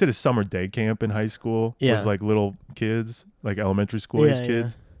 I worked at a summer day camp in high school with like little kids, like elementary school age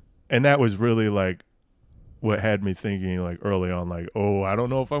kids. And that was really like what had me thinking like early on, like, oh, I don't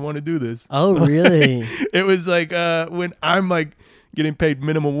know if I want to do this. Oh, really? It was like when I'm like getting paid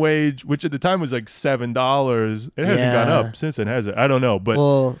minimum wage, which at the time was like $7. It hasn't gone up since then, has it? I don't know, but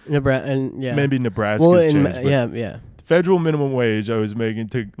well, Nebraska, maybe Nebraska's changed. But yeah. federal minimum wage I was making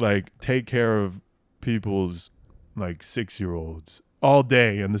to like take care of people's like 6-year-olds all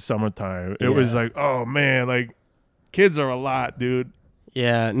day in the summertime. It was like, oh man, like kids are a lot, dude.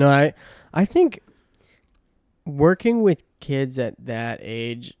 Yeah, no, I think working with kids at that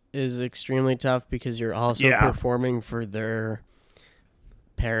age is extremely tough because you're also performing for their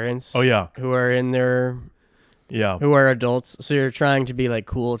parents. Oh yeah, who are in their yeah, who are adults. So you're trying to be like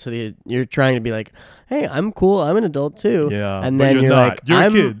cool to you're trying to be like, hey, I'm cool. I'm an adult too. Yeah, and but then you're like, you're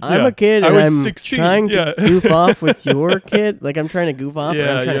I'm a kid. I'm a kid, and I was I'm 16. trying to goof off with your kid. Like I'm trying to goof off. And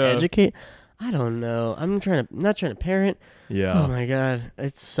I'm trying to educate. I don't know. I'm not trying to parent. Yeah. Oh my god,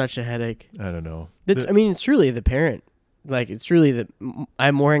 it's such a headache. I don't know. I mean, it's truly the parent. Like it's truly I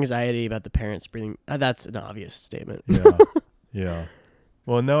have more anxiety about the parents breathing. That's an obvious statement. Yeah. Yeah.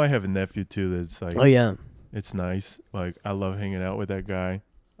 Well, now I have a nephew too. That's like, oh yeah, it's nice. Like I love hanging out with that guy.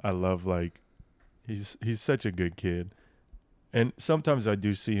 I love like, he's such a good kid. And sometimes I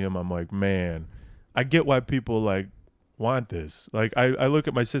do see him. I'm like, man, I get why people like want this. Like I look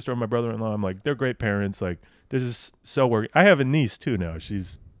at my sister and my brother-in-law. I'm like, they're great parents. Like this is so working. I have a niece too now.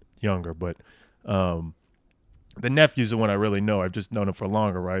 She's younger, but the nephew's the one I really know. I've just known him for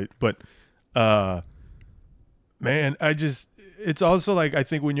longer, right? But man, it's also like, I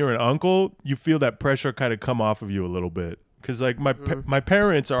think when you're an uncle, you feel that pressure kind of come off of you a little bit. Because like my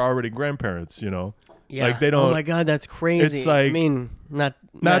parents are already grandparents, you know? yeah. Like they don't. Oh my god, that's crazy. It's like, I mean, not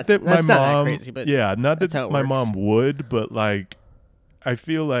that my that's mom. not that crazy, but not that's that how it my works. mom would, but like, I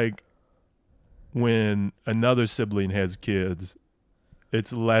feel like when another sibling has kids,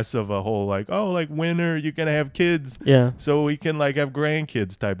 it's less of a whole like, oh, like when are you gonna have kids? Yeah. So we can like have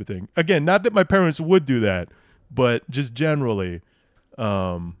grandkids type of thing. Again, not that my parents would do that, but just generally,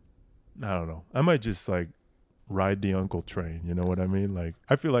 I don't know. I might just like ride the uncle train. You know what I mean? Like,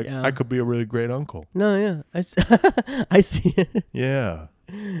 I feel like I could be a really great uncle. No, yeah. I see it. Yeah.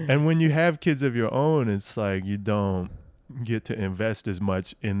 And when you have kids of your own, it's like you don't get to invest as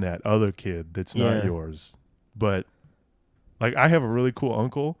much in that other kid that's not yours. But like, I have a really cool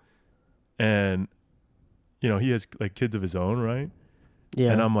uncle, and you know, he has like kids of his own, right?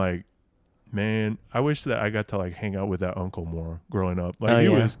 Yeah. And I'm like, man, I wish that I got to like hang out with that uncle more growing up. Like, he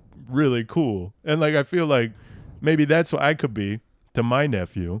was really cool. And like, I feel like maybe that's what I could be to my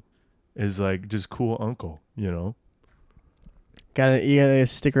nephew, is like just cool uncle, you know? You gotta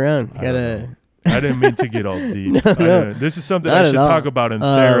stick around. I didn't mean to get all deep. No. This is something Not I should at all. talk about in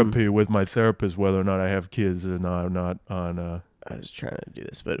therapy with my therapist, whether or not I have kids or not. I'm not on I was trying to do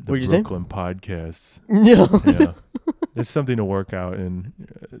this, but the what'd you say? Brooklyn podcasts. No. Yeah. It's something to work out in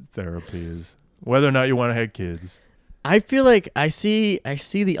therapy, is whether or not you want to have kids. I feel like I see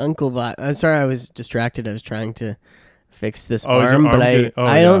the uncle vibe. I'm sorry, I was distracted. I was trying to fix this arm, but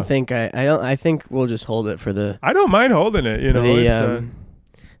I don't think I think we'll just hold it for the. I don't mind holding it. You know,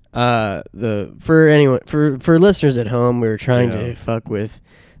 for listeners at home, we were trying to fuck with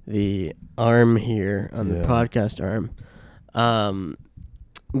the arm here on the podcast arm.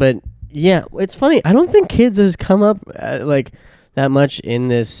 But yeah, it's funny. I don't think kids has come up like that much in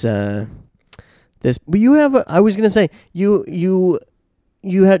this. But you have. I was gonna say you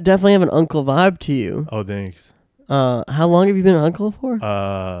definitely have an uncle vibe to you. Oh, thanks. How long have you been an uncle for?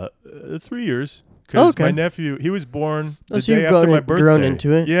 3 years. Because my nephew, he was born the day after my birthday. Grown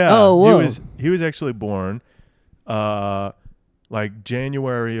into it. Yeah. Oh, whoa. He was actually born, like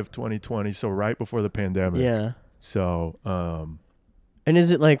January of 2020, so right before the pandemic. Yeah. So, and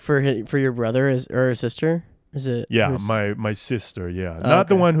is it like for your brother or sister? Is it? Yeah, my sister. Yeah, not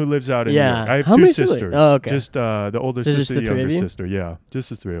the one who lives out in New York. I have How two many sisters. siblings? Oh, okay. Just the older There's sister, just the the three younger of you? sister. Yeah, just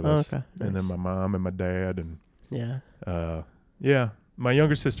the three of us. Okay. And then my mom and my dad and yeah. Yeah, my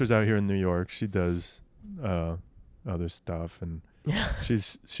younger sister's out here in New York. She does other stuff, and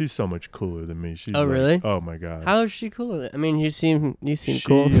she's so much cooler than me. She's really? Oh my god. How is she cool? I mean, you seem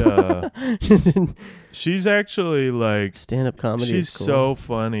cool. She's actually like stand-up comedy. She's is cool. so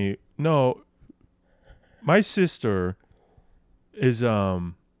funny. No, my sister is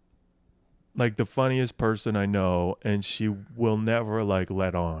like the funniest person I know, and she will never like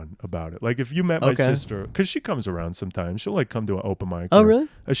let on about it. Like, if you met my sister, because she comes around sometimes, she'll like come to an open mic or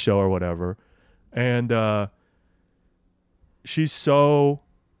a show or whatever, and she's so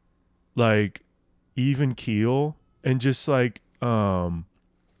like even keel and just like kind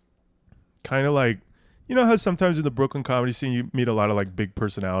of like, you know how sometimes in the Brooklyn comedy scene you meet a lot of like big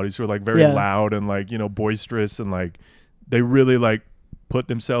personalities who are like very loud and like, you know, boisterous, and like they really like put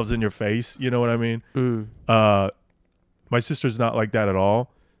themselves in your face, you know what I mean? My sister's not like that at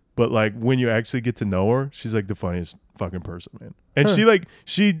all, but like when you actually get to know her, she's like the funniest fucking person, man. And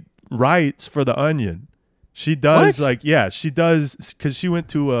she writes for The Onion. She does she does, because she went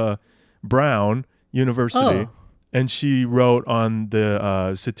to Brown University and she wrote on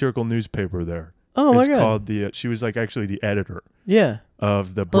the satirical newspaper there. Oh my god! It's called she was like actually the editor. Yeah.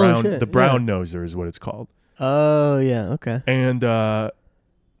 Of the Brown Noser is what it's called. Oh yeah, okay. And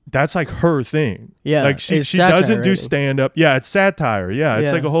that's like her thing. Yeah, like she doesn't do stand up. Yeah, it's satire. Yeah,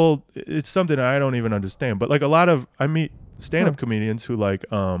 it's like a whole. It's something I don't even understand. But like I meet stand up comedians who like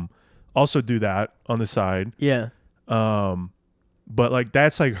also do that on the side. Yeah. But like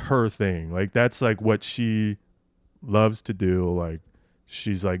that's like her thing. Like that's like what she loves to do. Like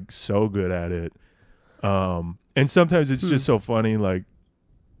she's like so good at it. And sometimes it's just so funny. Like,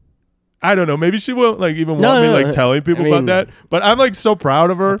 I don't know. Maybe she won't like even want me like telling people about that. But I'm like so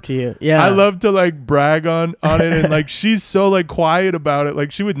proud of her. Up to you. Yeah. I love to like brag on it, and like she's so like quiet about it.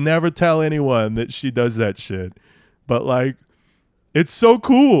 Like she would never tell anyone that she does that shit. But like it's so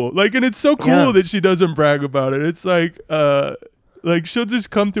cool. Like, and it's so cool that she doesn't brag about it. It's like she'll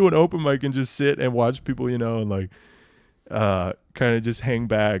just come to an open mic and just sit and watch people, you know, and like kind of just hang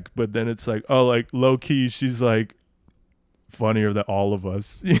back. But then it's like, oh, like low key, she's like funnier than all of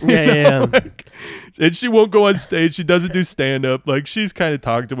us. Yeah. Like, and she won't go on stage. She doesn't do stand up. Like she's kind of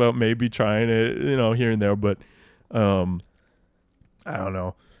talked about maybe trying it, you know, here and there. But I don't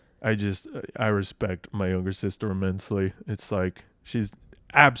know. I respect my younger sister immensely. It's like she's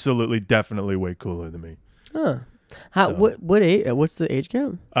absolutely, definitely way cooler than me. Huh. What age? What's the age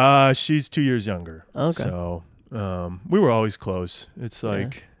gap? She's 2 years younger. Okay. So we were always close. It's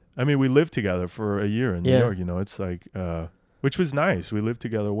like, I mean, we lived together for a year in New York, you know. It's like which was nice. We lived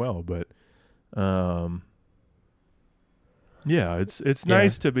together well, but Yeah, it's Yeah.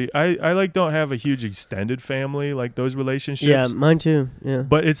 nice to be. I like don't have a huge extended family like those relationships. Yeah, mine too. Yeah.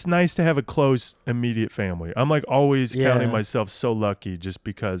 But it's nice to have a close immediate family. I'm like always counting Yeah. myself so lucky just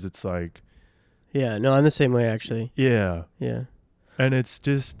because it's like Yeah, no, I'm the same way actually. yeah. Yeah. And it's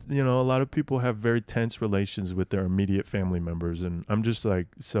just, a lot of people have very tense relations with their immediate family members and I'm just like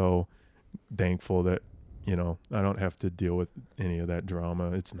so thankful that, I don't have to deal with any of that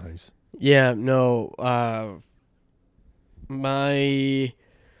drama. It's nice. Yeah, no, my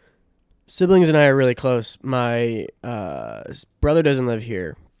siblings and I are really close. My brother doesn't live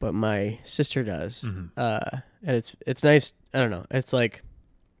here, but my sister does. Mm-hmm. And it's nice. I don't know. It's like,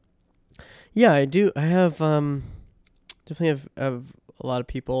 yeah, I do. I have definitely have a lot of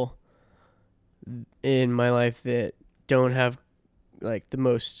people in my life that don't have like the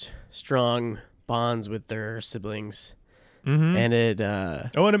most strong bonds with their siblings. Mm-hmm. And it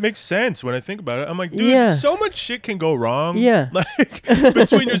and it makes sense when I think about it. I'm like, dude, Yeah. so much shit can go wrong. Yeah. Like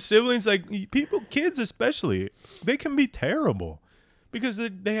between your siblings, like kids especially, they can be terrible because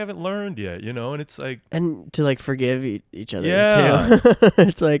they haven't learned yet, and it's like, and to like forgive each other Yeah. too.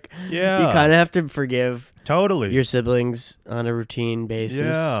 It's like yeah, you kind of have to forgive totally your siblings on a routine basis.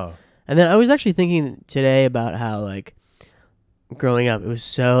 Yeah. And then I was actually thinking today about how like growing up, it was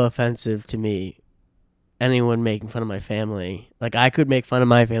so offensive to me. Anyone making fun of my family, like I could make fun of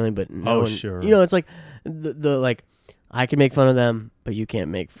my family, but no one, sure. it's like the like I can make fun of them, but you can't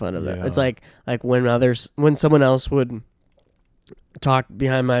make fun of them. Yeah. It's like when someone else would talk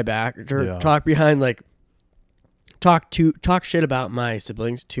behind my back or Yeah. talk behind like talk shit about my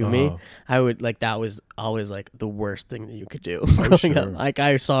siblings to me, I would like that was always like the worst thing that you could do growing sure. up. Like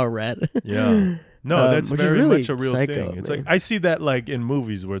I saw red. Yeah. No, that's which is very really much a real psycho, thing. It's man. like I see that like in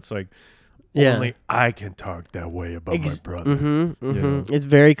movies where it's like Yeah. only I can talk that way about my brother. Mm-hmm. It's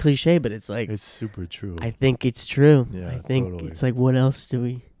very cliche, but it's like It's super true. I think it's true. Yeah, I think totally. it's like what else are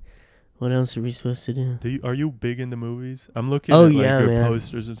we supposed to do? Are you big into movies? I'm looking Oh, at like yeah, your man.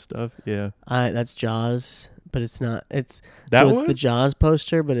 posters and stuff. Yeah. That's Jaws, but it's not. It's That it's one? the Jaws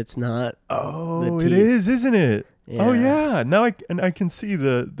poster, but it's not. Oh, the it teeth. is, isn't it? Yeah. Oh yeah. Now I can see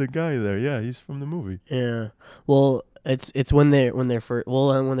the guy there. Yeah, he's from the movie. Yeah. Well, it's when they're first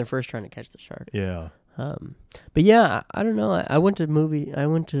when they're first trying to catch the shark. Yeah. But yeah, I don't know. I went to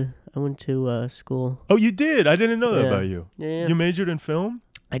school. Oh, you did? I didn't know that Yeah. about you. Yeah. You majored in film?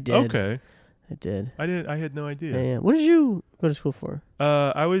 I did. Okay. I did. I had no idea. Yeah. What did you go to school for?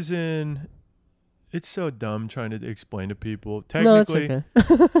 I was in. It's so dumb trying to explain to people. No, it's Technically,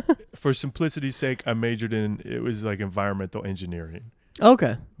 okay. for simplicity's sake, I majored in. It was like environmental engineering.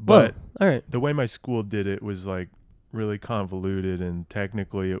 Okay. But all right. the way my school did it was like really convoluted, and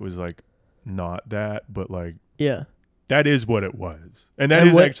technically, it was like not that, but like Yeah. that is what it was, and that And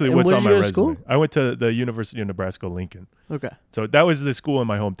is what- actually and what's where on did my you go to resume. school? I went to the University of Nebraska Lincoln. Okay. So that was the school in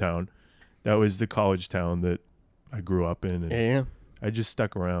my hometown. That was the college town that I grew up in. And Yeah. I just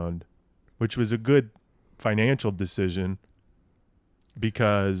stuck around, which was a good financial decision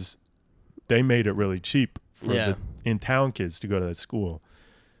because they made it really cheap for the in-town kids to go to that school.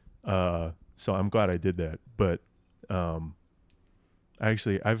 So I'm glad I did that. But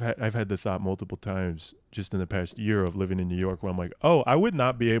actually, I've had the thought multiple times just in the past year of living in New York where I'm like, oh, I would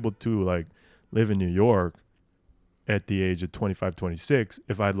not be able to like live in New York at the age of 25, 26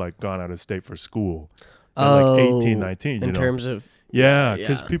 if I'd like gone out of state for school at like 18, 19. In terms of Yeah,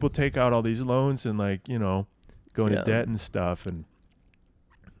 because Yeah. people take out all these loans and like, go into Yeah. debt and stuff. And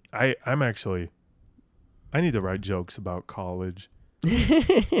I'm actually, I need to write jokes about college.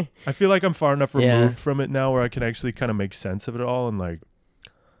 I feel like I'm far enough removed Yeah. from it now where I can actually kind of make sense of it all and like,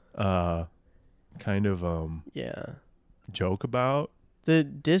 kind of yeah. joke about. The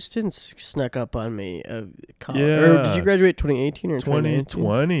distance snuck up on me of college. Yeah. Or did you graduate 2018 or 2019?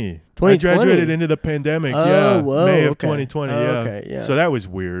 2020. I 2020? graduated into the pandemic. Oh, yeah, whoa, May of okay. 2020. Oh, Yeah. okay, yeah. So that was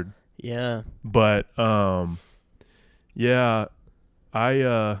weird. Yeah. But yeah,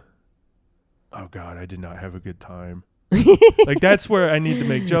 oh god, I did not have a good time. Like that's where I need to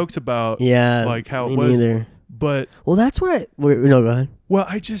make jokes about. Yeah. Like how me it was. neither. But Well, that's what. No, go ahead. well,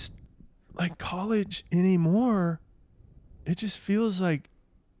 I just like college anymore. It just feels like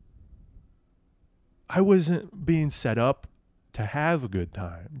I wasn't being set up to have a good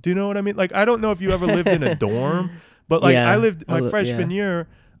time. Do you know what I mean? Like I don't know if you ever lived in a dorm, but like Yeah. I lived my Yeah. freshman year.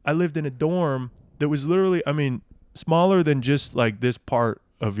 I lived in a dorm that was literally, I mean, smaller than just like this part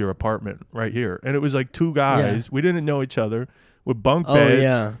of your apartment right here. And it was like two guys. We didn't know each other with bunk beds. Oh,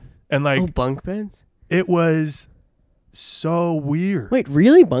 yeah. And like bunk beds? it was so weird. Wait,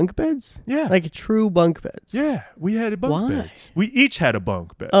 really? Bunk beds? Yeah. Like true bunk beds? Yeah, we had bunk Why? beds. We each had a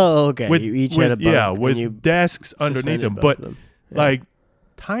bunk bed. Oh, okay. You each had a bunk. Yeah, and with you desks underneath suspended them. both But of them. Yeah. like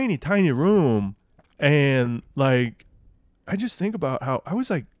tiny room. And like, I just think about how I was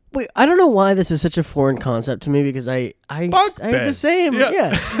like, Wait, I don't know why this is such a foreign concept to me because I Bunk had the beds. same. Yeah.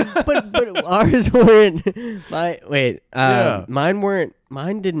 Yeah. but ours weren't. Yeah. Mine weren't.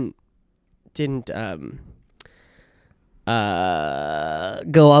 Mine didn't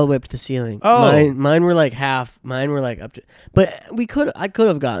go all the way up to the ceiling. Oh. Mine were like half. Mine were like up to. But I could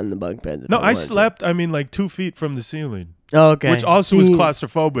have gotten the bunk beds. no, I slept, I mean, like 2 feet from the ceiling. Oh, okay. Which also was See,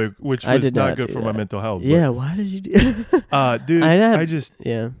 claustrophobic, which I was did not not good do for my that. mental health. Yeah. Why did you do? Dude,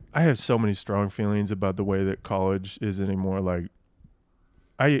 Yeah. I have so many strong feelings about the way that college is anymore. Like,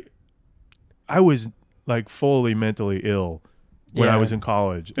 I was like fully mentally ill when I Yeah. was in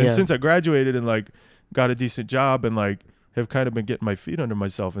college, and Yeah. since I graduated and like got a decent job and like have kind of been getting my feet under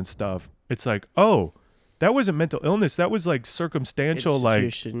myself and stuff, it's like, oh, that wasn't mental illness. That was like circumstantial. Like,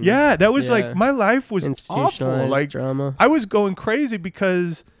 Institution. yeah, that was Yeah. like my life was awful. Institutionalized Like, drama. I was going crazy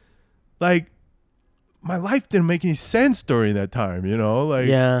because, like, my life didn't make any sense during that time, you know? Like,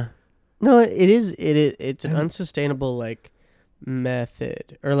 Yeah. No, it's an And- unsustainable like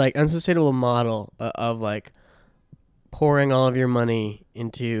method or like unsustainable model of like pouring all of your money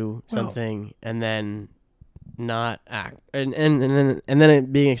into Well- something and then not act and then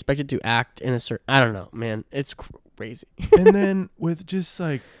it being expected to act in a certain, I don't know, man, it's crazy. and then with just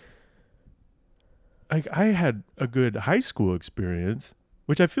like I had a good high school experience,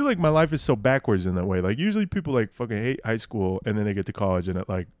 which I feel like my life is so backwards in that way. Like, usually people like fucking hate high school and then they get to college and it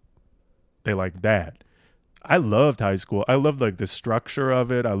like they like that. I loved high school. I loved like the structure of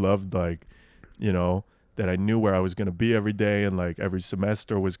it. I loved like, you know, that I knew where I was going to be every day, and like every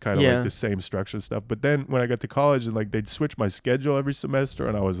semester was kind of Yeah. like the same structure and stuff. But then when I got to college and like they'd switch my schedule every semester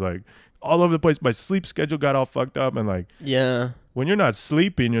and I was like all over the place. My sleep schedule got all fucked up, and like Yeah. when you're not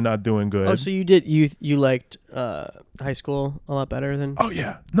sleeping, you're not doing good. Oh, so you liked high school a lot better than Oh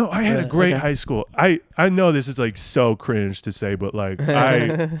yeah. No, I had a great okay. high school. I know this is like so cringe to say, but like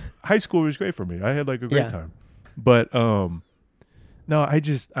high school was great for me. I had like a great Yeah. time. But no, I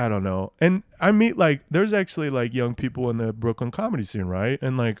don't know. And I meet like there's actually like young people in the Brooklyn comedy scene, right?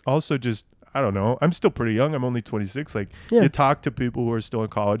 And like also just I don't know. I'm still pretty young. I'm only 26. Like Yeah. you talk to people who are still in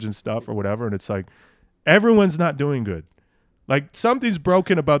college and stuff or whatever, and it's like everyone's not doing good. Like something's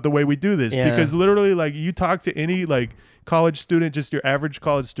broken about the way we do this, Yeah. because literally like you talk to any like college student, just your average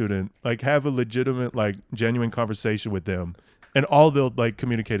college student, like have a legitimate like genuine conversation with them, and all they'll like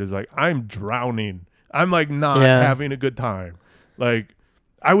communicate is like, I'm drowning. I'm like not Yeah. having a good time. Like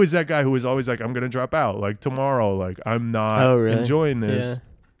I was that guy who was always like, I'm going to drop out like tomorrow. Like I'm not enjoying this. Yeah.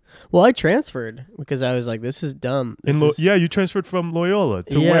 Well, I transferred because I was like, this is dumb. Yeah, you transferred from Loyola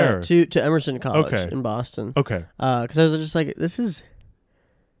to yeah, where? to Emerson College Okay. in Boston. Okay. Because I was just like, this is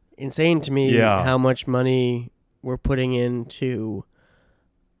insane to me. Yeah. How much money we're putting into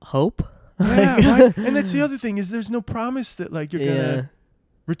hope. Yeah, Like- right? And that's the other thing is there's no promise that like you're Yeah. gonna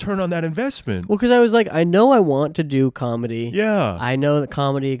return on that investment. Well, because I was like, I know I want to do comedy. Yeah. I know that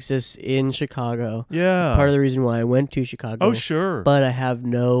comedy exists in Chicago. Yeah. Part of the reason why I went to Chicago. Oh, sure. But I have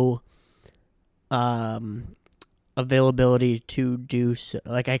no availability to do so.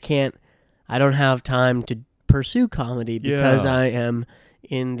 Like I don't have time to pursue comedy because Yeah. I am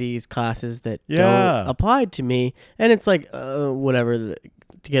in these classes that Yeah. don't apply to me. And it's like, whatever,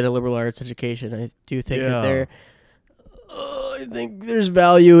 to get a liberal arts education, I do think that Yeah. I think there's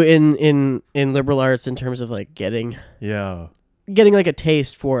value in liberal arts in terms of like getting Yeah. like a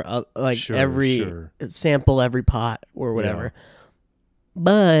taste for like Sure, every sure. sample every pot or whatever.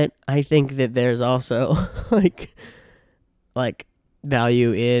 But I think that there's also like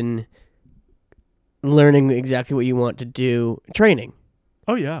value in learning exactly what you want to do, training.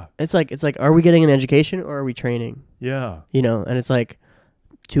 Oh yeah. It's like are we getting an education or are we training? Yeah. You know, and it's like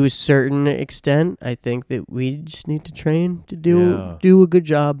to a certain extent, I think that we just need to train to do a good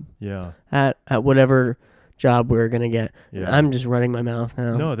job Yeah. at whatever job we're gonna get. Yeah. I'm just running my mouth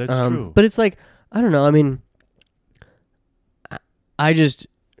now. No, that's true. But it's like, I don't know. I mean, I just,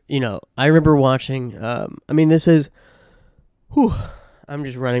 I remember watching. I mean, this is, I'm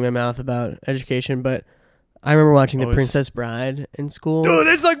just running my mouth about education, but I remember watching The Princess Bride in school. Dude,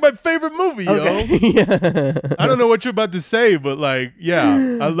 that's like my favorite movie, Okay. yo. Yeah. I don't know what you're about to say, but like,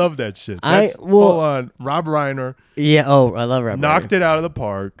 yeah, I love that shit. That's full on Rob Reiner. Yeah. Oh, I love Rob Knocked Reiner. it out of the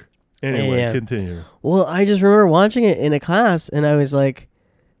park. Anyway, Yeah. continue. Well, I just remember watching it in a class, and I was like,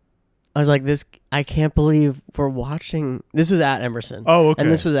 I was like, I can't believe we're watching. This was at Emerson. Oh, okay. And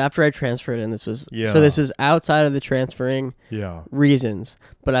this was after I transferred, and this was Yeah. so this was outside of the transferring reasons.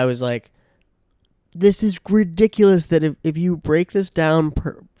 But I was like, this is ridiculous that if you break this down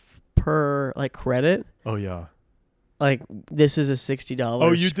per like credit. Oh yeah. Like this is a $60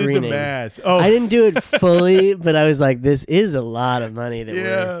 Oh, you screening. did the math. Oh, I didn't do it fully, but I was like, this is a lot of money that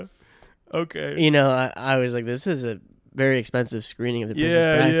we're. Okay. You know, I was like, this is a very expensive screening of the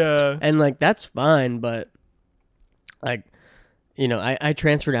Princess Bride. Yeah. And like that's fine, but like, you know, I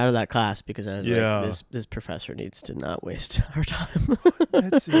transferred out of that class because I was like, this professor needs to not waste our time.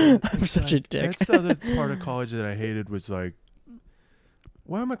 I'm such a dick. That's the other part of college that I hated was like,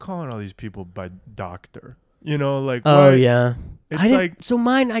 why am I calling all these people by doctor? You know, like yeah. It's like so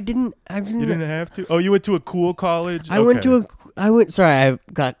mine. I didn't. You didn't have to. Oh, you went to a cool college. I went to Sorry, I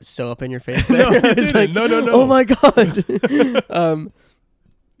got so up in your face there. No, I was like, no. Oh my god.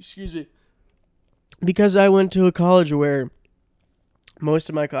 Excuse me. Because I went to a college where most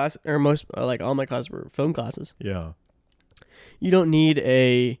of my class, or all my classes were film classes. Yeah. You don't need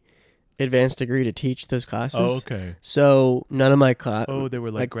a advanced degree to teach those classes. Oh, okay. So none of my class. Oh, they were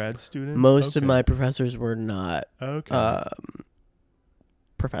like grad students. Most of my professors were not. Okay.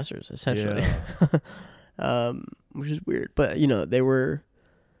 Professors essentially. Yeah. Which is weird, but you know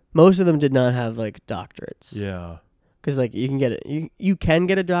most of them did not have like doctorates. Yeah. Because like you can get it, you can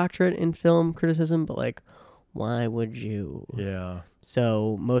get a doctorate in film criticism, but like, why would you? Yeah.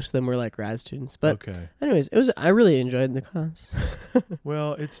 So most of them were like grad students. But anyways, I really enjoyed the class.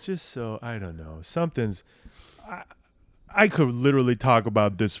 Well, it's just so I don't know. I could literally talk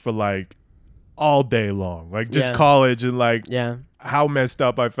about this for like all day long, like just college and like how messed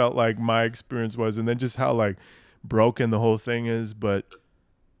up I felt like my experience was, and then just how like broken the whole thing is. But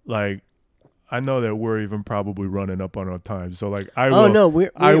like, I know that we're even probably running up on our time, so like I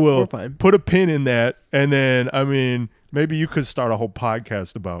will fine. Put a pin in that, and then I mean maybe you could start a whole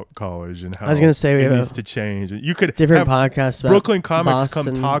podcast about college and how I was gonna say it needs to change. You could different podcasts about Brooklyn comics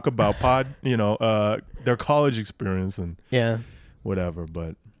Boston. come talk about their college experience and whatever.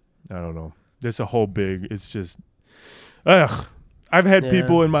 But I don't know. There's a whole big. It's just I've had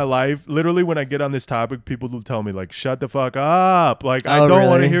people in my life, literally when I get on this topic, people will tell me like, shut the fuck up. Like, I don't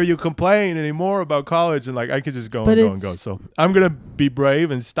want to hear you complain anymore about college. And like, I could just go and go. So I'm going to be brave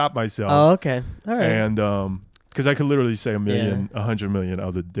and stop myself. Oh, okay. All right. And, because I could literally say 100 million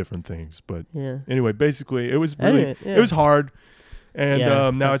other different things. But anyway, basically it was really, it was hard.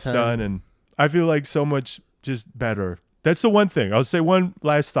 And now it's done. And I feel like so much just better. That's the one thing. I'll say one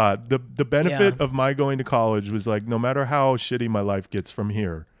last thought. The benefit of my going to college was like, no matter how shitty my life gets from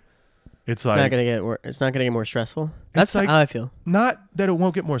here, it's like not gonna get it's not gonna get more stressful. That's like, how I feel. Not that it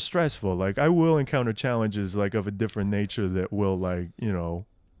won't get more stressful. Like I will encounter challenges like of a different nature that will like,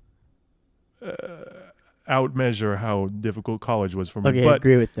 outmeasure how difficult college was for me. Okay, I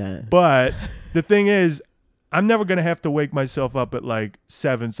agree with that. But the thing is, I'm never going to have to wake myself up at like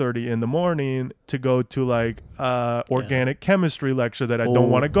 7:30 in the morning to go to like organic chemistry lecture that I don't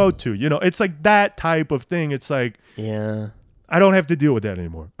want to go to. It's like that type of thing. It's like, I don't have to deal with that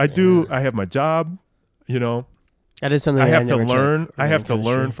anymore. I have my job, That is something I have to never learn. took I have to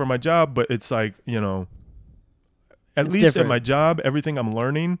chemistry. learn for my job, but it's like, at least different. in my job, everything I'm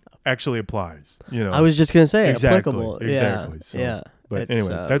learning actually applies. I was just going to say exactly, applicable. Exactly. Yeah. So, yeah. But anyway,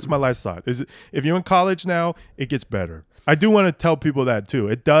 that's my last thought. Is if you're in college now, it gets better. I do want to tell people that too.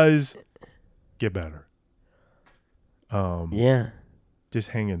 It does get better. Just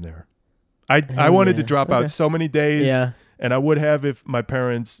hang in there. I wanted to drop out so many days, and I would have if my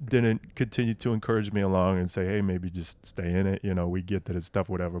parents didn't continue to encourage me along and say, "Hey, maybe just stay in it." We get that it's tough,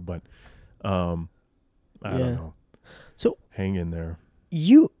 whatever. But I don't know. So hang in there.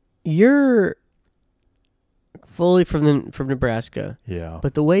 You're fully from Nebraska. Yeah.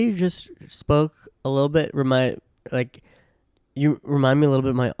 But the way you just spoke a little bit you remind me a little bit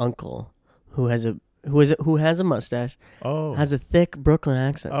of my uncle who has a mustache. Oh. Has a thick Brooklyn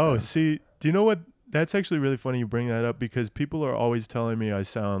accent. Oh, see, do you know what? That's actually really funny you bring that up because people are always telling me I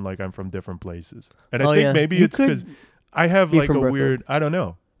sound like I'm from different places. And I think maybe it's because I have like a Brooklyn. weird, I don't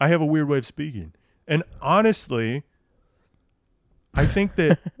know. I have a weird way of speaking. And honestly, I think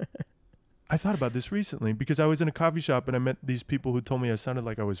that I thought about this recently because I was in a coffee shop and I met these people who told me I sounded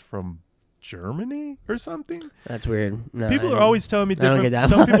like I was from Germany or something. That's weird. No, people are always telling me different. I don't get that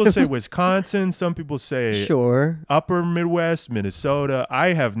some people say Wisconsin. Some people say upper Midwest, Minnesota.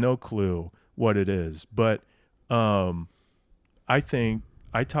 I have no clue what it is. But I think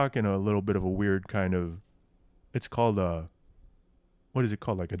I talk in a little bit of a weird kind of, it's called what is it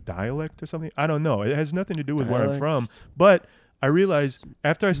called? Like a dialect or something? I don't know. It has nothing to do with where I'm from. But I realized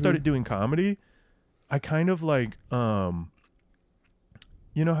after I started doing comedy, I kind of like, you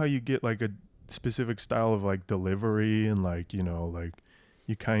know how you get like a specific style of like delivery and like, you know, like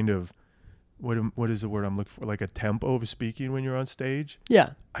you kind of, what is the word I'm looking for? Like a tempo of speaking when you're on stage.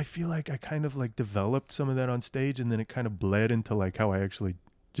 Yeah. I feel like I kind of like developed some of that on stage, and then it kind of bled into like how I actually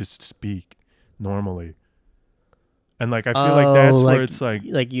just speak normally. And like, I feel like that's where it's like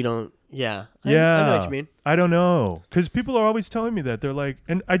you don't, yeah. yeah. I know what you mean. I don't know. Cause people are always telling me that. They're like,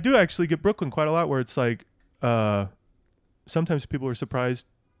 and I do actually get Brooklyn quite a lot where it's like, sometimes people are surprised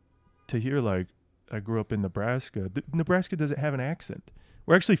to hear like, I grew up in Nebraska. Nebraska doesn't have an accent.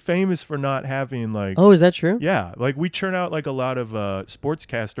 We're actually famous for not having like. Oh, is that true? Yeah, like we churn out like a lot of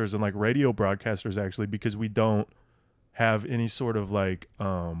sportscasters and like radio broadcasters actually because we don't have any sort of like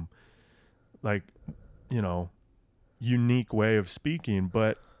you know, unique way of speaking.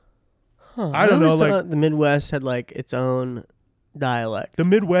 But I don't know, like the Midwest had like its own dialect. the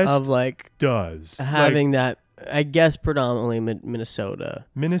Midwest of like does having that. I guess predominantly Minnesota.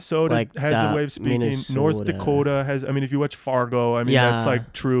 Minnesota like has a way of speaking. Minnesota. North Dakota has. I mean, if you watch Fargo, I mean that's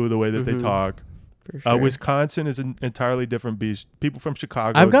like true the way that they talk. For sure. Wisconsin is an entirely different beast. People from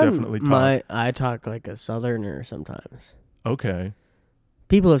Chicago I've definitely talk. I talk like a Southerner sometimes. Okay.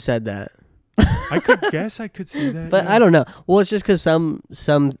 People have said that. I could guess I could see that. But yeah. I don't know. Well, it's just because some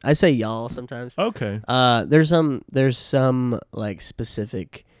I say y'all sometimes. Okay. There's some like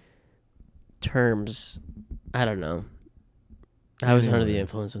specific terms. I don't know. I was under the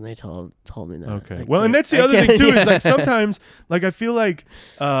influence when they told me that. Okay. Well, and that's the other thing too. Is like sometimes, like I feel like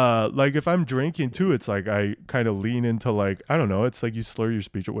if I'm drinking too, it's like I kind of lean into like I don't know. It's like you slur your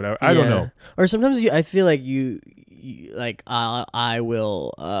speech or whatever. I don't know. Or sometimes I feel like you like I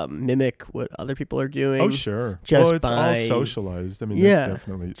will mimic what other people are doing. Oh sure. Just it's all socialized. I mean, yeah, that's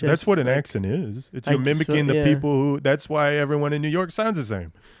definitely that's what an accent is. It's you're mimicking the people who. That's why everyone in New York sounds the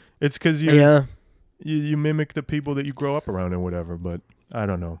same. It's because you mimic the people that you grow up around and whatever, but I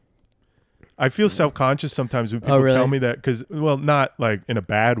don't know. I feel self-conscious sometimes when people tell me that because, well, not like in a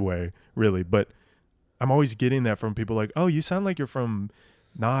bad way, really, but I'm always getting that from people like, oh, you sound like you're from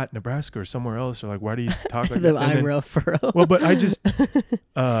not Nebraska or somewhere else, or like, why do you talk like that? Eyebrow furrow. Well, but I just,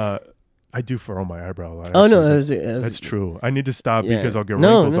 I do furrow my eyebrow a lot. Oh, no, that's true. I need to stop because I'll get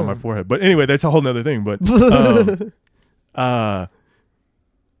wrinkles on my forehead. But anyway, that's a whole nother thing. But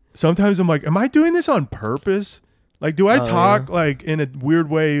sometimes I'm like, am I doing this on purpose? Like, do I talk like in a weird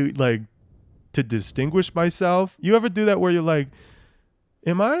way, like to distinguish myself? You ever do that where you're like,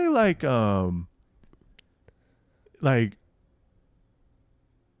 am I like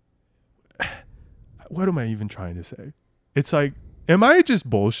what am I even trying to say? It's like, am I just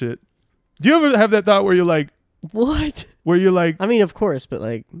bullshit? Do you ever have that thought where you're like, what? Where you're like, I mean, of course, but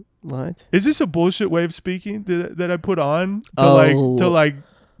like, what? Is this a bullshit way of speaking that I put on to like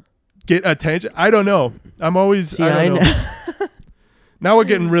get attention? I don't know. I'm always I don't know. Now we're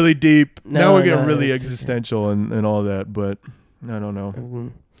getting really deep. Now we're getting really existential and all that, but I don't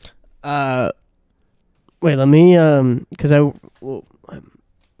know. Wait, let me because are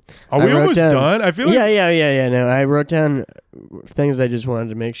we almost done? I feel like No, I wrote down things I just wanted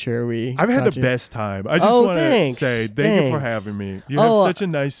to make sure I've had the best time. I just want to say thank you for having me. You have such a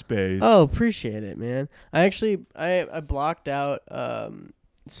nice space. Oh, appreciate it, man. I actually I blocked out I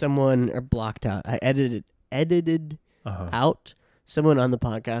edited out someone on the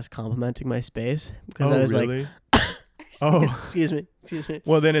podcast complimenting my space because I was really? like, excuse me.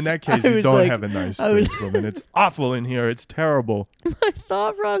 Well, then in that case, you don't have a nice space. Well, then it's awful in here. It's terrible. My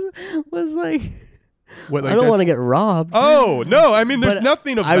thought process was like, what, I don't want to get robbed. Oh, no. I mean, there's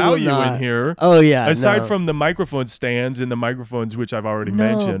nothing of value in here. Oh, yeah. Aside from the microphone stands and the microphones, which I've already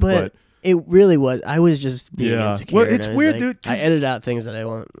mentioned. But it really was. I was just being insecure. Well, it's weird, dude. I edit out things that I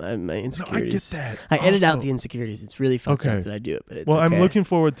want. My insecurities. No, I get that. I edit out the insecurities. It's really fucked up that I do it, but it's I'm looking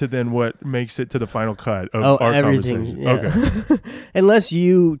forward to then what makes it to the final cut of our everything. conversation. Yeah. Unless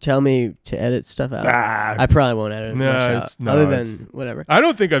you tell me to edit stuff out, I probably won't edit much out. Other than whatever. I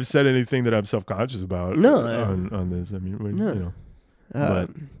don't think I've said anything that I'm self-conscious about. No, on this. I mean, you know.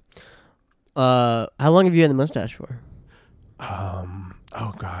 How long have you had the mustache for?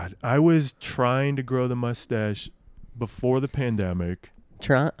 Oh God, I was trying to grow the mustache before the pandemic.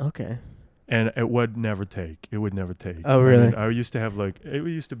 Okay. And it would never take. Oh, really? I mean, I used to have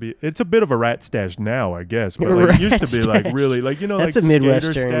it's a bit of a rat stash now, I guess. But like, it used to be like really like, you know, that's like a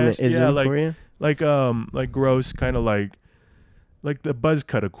Midwestern-ism for you? Like gross kind of like the buzz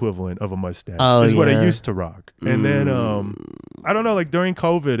cut equivalent of a mustache is what I used to rock. And then I don't know, like during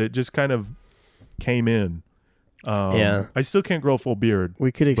COVID, it just kind of came in. I still can't grow a full beard.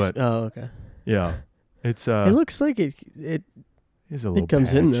 We could. Okay. Yeah, it's. It looks like it. is a little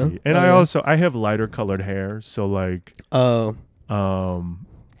comes in, though. patchy. And I have lighter colored hair, so like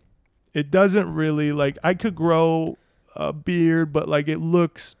it doesn't really like I could grow a beard, but like it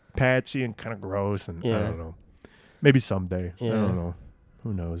looks patchy and kind of gross, and I don't know. Maybe someday. I don't know.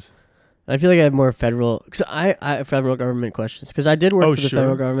 Who knows? I feel like I have more federal government questions because I did work for the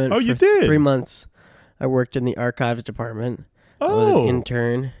federal government. Oh, you did? 3 months. I worked in the archives department. I was an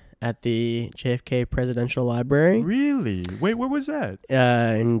intern at the JFK Presidential Library. Really? Wait, where was that?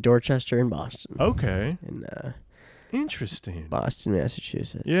 In Dorchester in Boston. Okay. Interesting. Boston,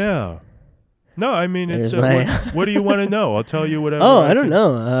 Massachusetts. Yeah. No, I mean, it's what do you want to know? I'll tell you whatever. I don't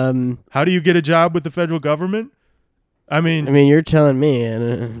know. How do you get a job with the federal government? I mean, you're telling me.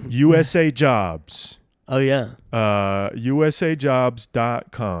 USA Jobs. Oh, yeah.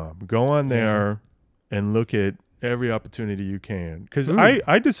 USAjobs.com. Go on there and look at every opportunity you can. Because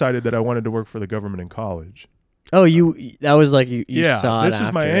I decided that I wanted to work for the government in college. Oh, that was like you saw it. This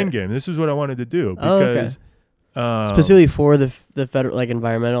was my end game. This is what I wanted to do. Because, specifically for the federal, like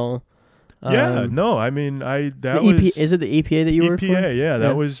environmental. Is it the EPA that you worked for? EPA,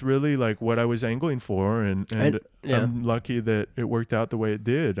 that was really like what I was angling for, and I'm lucky that it worked out the way it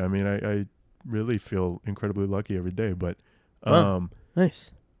did. I mean, I really feel incredibly lucky every day. But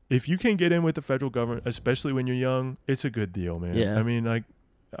nice. If you can get in with the federal government, especially when you're young, it's a good deal, man. Yeah. I mean, like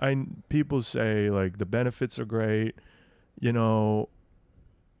people say like the benefits are great. You know,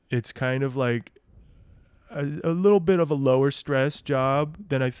 it's kind of like a little bit of a lower stress job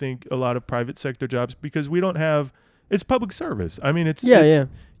than I think a lot of private sector jobs, because we don't have, it's public service. I mean, it's you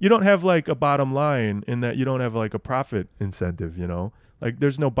don't have like a bottom line in that you don't have like a profit incentive, you know, like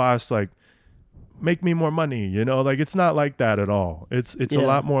there's no boss like make me more money, you know, like it's not like that at all. It's a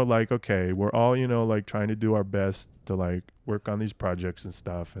lot more like, okay, we're all, you know, like trying to do our best to like work on these projects and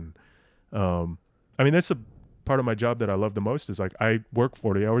stuff. And I mean, that's a part of my job that I love the most is like I work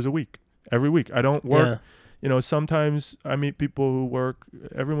 40 hours a week every week. I don't work you know, sometimes I meet people who work,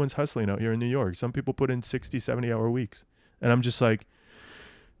 everyone's hustling out here in New York. Some people put in 60, 70-hour weeks. And I'm just like,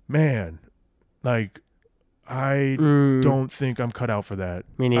 man, like, I don't think I'm cut out for that.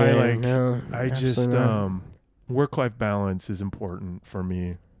 Me neither. I just, work-life balance is important for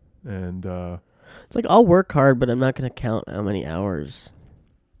me. And it's like I'll work hard, but I'm not going to count how many hours.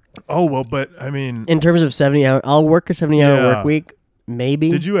 Oh, well, but I mean. In terms of 70 hours, I'll work a 70-hour work week. Maybe.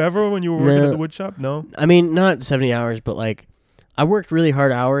 Did you ever when you were working at the wood shop? No. I mean, not 70 hours, but like I worked really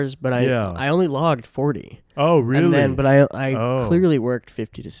hard hours, but I only logged 40. Oh, really? And then, but I clearly worked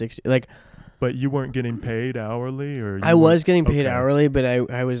 50 to 60. Like, but you weren't getting paid hourly, or I was getting paid hourly, but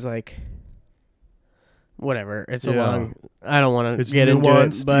I was like, whatever. It's a long. I don't want to get into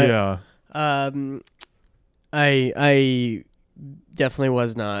it, but I definitely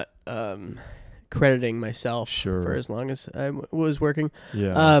was not crediting myself for as long as I was working.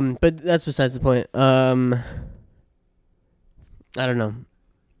 Yeah. But that's besides the point. I don't know.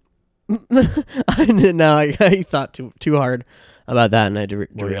 I thought too hard about that, and I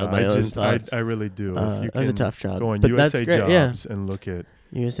derailed my own thoughts. I really do. That was a tough job. Go on but USA Jobs and look at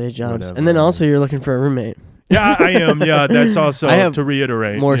USA Jobs, whatever. And then also you're looking for a roommate. Yeah, I am. Yeah, that's also I have to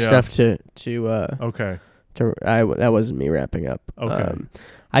reiterate more stuff to okay. That wasn't me wrapping up. Okay.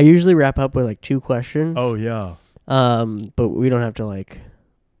 I usually wrap up with like 2 questions. Oh yeah. But we don't have to like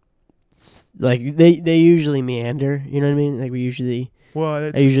they usually meander. You know what I mean? Like we usually.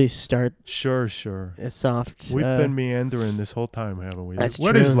 Well, I usually start. Sure. A soft. We've been meandering this whole time, haven't we? That's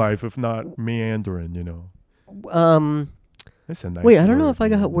what true. is life if not meandering? You know. That's a nice. Wait, I don't know word, if I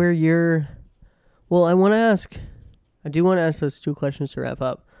got where you're. Well, I want to ask. I do want to ask those 2 questions to wrap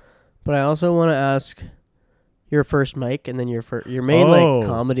up, but I also want to ask your first mic and then your main like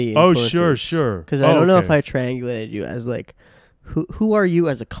comedy. Oh, influences. sure. Because I don't know if I triangulated you as like. Who are you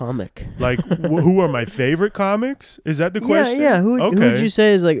as a comic? Like, who are my favorite comics? Is that the question? Yeah. Who would you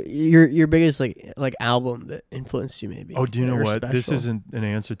say is like your biggest like album that influenced you? Maybe. Oh, do you know what? Special? This isn't an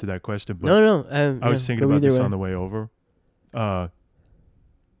answer to that question, but no. I was thinking about this on the way over, because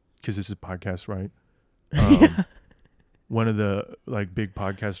this is a podcast, right? One of the like big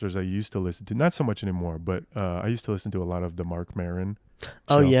podcasters I used to listen to, not so much anymore, but I used to listen to a lot of the Mark Maron.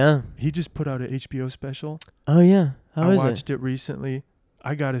 Oh yeah. He just put out an HBO special. Oh yeah. I watched it recently.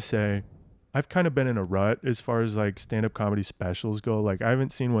 I gotta say, I've kind of been in a rut as far as like stand-up comedy specials go. Like I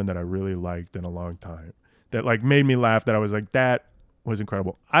haven't seen one that I really liked in a long time that like made me laugh, that I was like, that was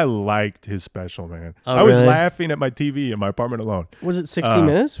incredible. I liked his special, man. I was laughing at my TV in my apartment alone. Was it 60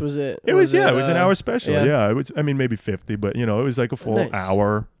 minutes? Was it? It was an hour special. Yeah. It was. I mean, maybe 50, but you know, it was like a full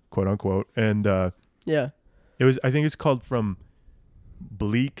hour, quote unquote. And it was. I think it's called From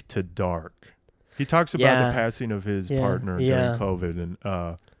Bleak to Dark. He talks about the passing of his partner during COVID, and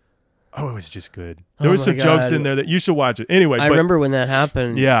it was just good. There was some jokes in there that you should watch it. Anyway, I remember when that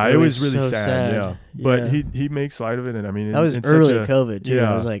happened. Yeah, it was really so sad. Yeah, but he makes light of it, and I mean, that was early COVID too.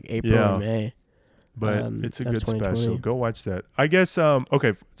 Yeah, it was like April or May. But it's a good special. Go watch that. I guess,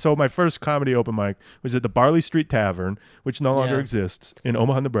 okay, so my first comedy open mic was at the Barley Street Tavern, which no longer exists, in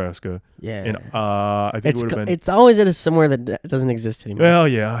Omaha, Nebraska. Yeah. And I think it would have been... It's always at somewhere that doesn't exist anymore. Well,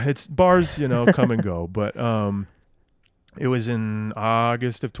 yeah. It's bars, come and go. But it was in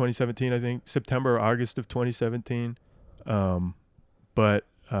August of 2017, I think. September or August of 2017. But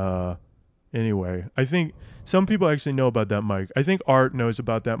anyway, I think... Some people actually know about that mic. I think Art knows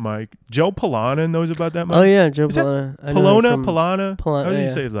about that mic. Joe Polana knows about that mic. Oh, yeah, Joe Polana. Polana? How do you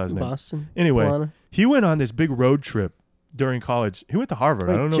say his last name? Boston. Anyway, Polana. He went on this big road trip during college. He went to Harvard.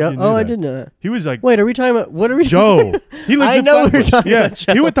 I don't know if you knew that. I didn't know that. He was like... Wait, are we talking about... What are we Joe. He lives in Flatbush. We're talking about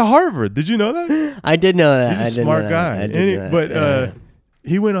Joe. He went to Harvard. Did you know that? I did know that. He's a smart guy. But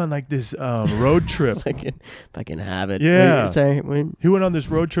he went on like this road trip. If I can have it. Yeah. Wait, sorry. He went on this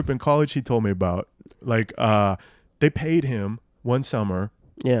road trip in college he told me about. Like... They paid him one summer.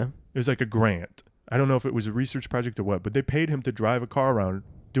 Yeah. It was like a grant. I don't know if it was a research project or what, but they paid him to drive a car around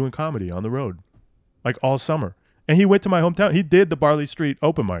doing comedy on the road, like all summer. And he went to my hometown. He did the Barley Street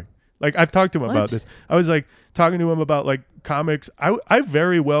open mic. Like I've talked to him about this. I was like talking to him about like comics. I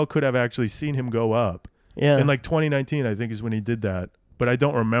very well could have actually seen him go up. Yeah. In like 2019, I think is when he did that. But I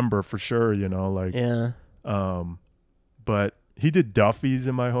don't remember for sure, like. Yeah. But he did Duffy's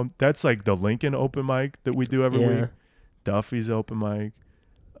in my home. That's like the Lincoln open mic that we do every week. Duffy's open mic.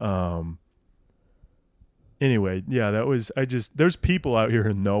 Anyway, that was, there's people out here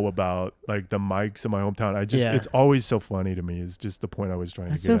who know about like the mics in my hometown. It's always so funny to me is just the point I was trying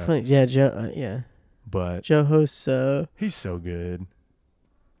to get at. That's so funny. Yeah, Joe, But Joe hosts, he's so good.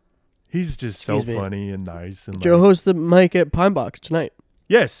 He's just so funny and nice. And Joe hosts the mic at Pine Box tonight.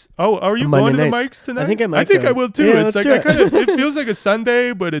 Yes. Oh, are you going to the mics tonight? I think I might. I think I will too. Yeah, it's like it feels like a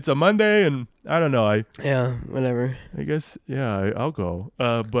Sunday, but it's a Monday, and I don't know. Whatever. I guess I'll go.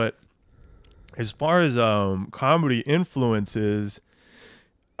 But as far as comedy influences,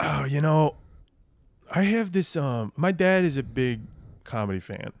 I have this. My dad is a big comedy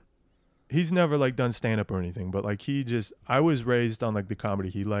fan. He's never like done stand up or anything, but like I was raised on like the comedy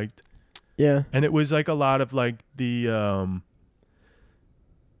he liked. Yeah. And it was like a lot of like the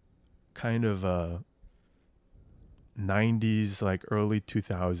kind of 90s like early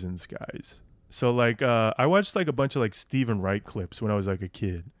 2000s guys. So like I watched like a bunch of like Stephen Wright clips when I was like a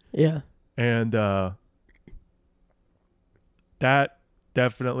kid. Yeah. And that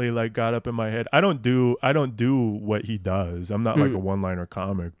definitely like got up in my head. I don't do what he does. I'm not like a one-liner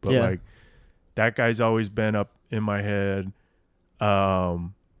comic, but like that guy's always been up in my head.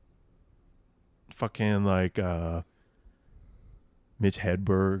 Fucking like Mitch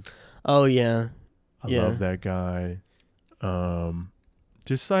Hedberg. Oh yeah. I love that guy.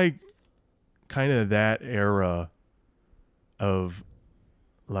 Just like kind of that era of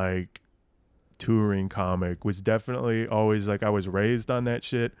like touring comic was definitely always like I was raised on that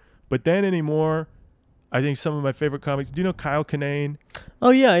shit. But then anymore, I think some of my favorite comics. Do you know Kyle Kinane? Oh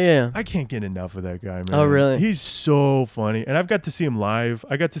yeah. I can't get enough of that guy, man. Oh really? He's so funny, and I've got to see him live.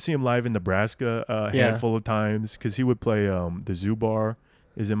 I got to see him live in Nebraska a handful of times because he would play the Zoo Bar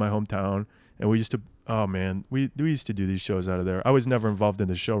is in my hometown, and we used to. Oh man, we used to do these shows out of there. I was never involved in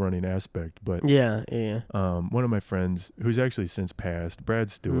the showrunning aspect, but yeah. One of my friends who's actually since passed, Brad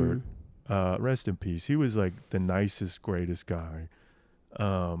Stewart, rest in peace. He was like the nicest, greatest guy,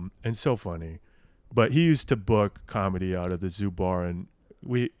 and so funny. But he used to book comedy out of the Zoo Bar, and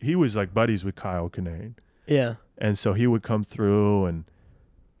he was like buddies with Kyle Kinane. Yeah. And so he would come through, and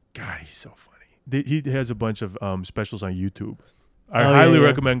God, he's so funny. He has a bunch of specials on YouTube. I highly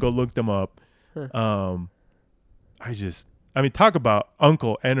recommend go look them up. Huh. I mean, talk about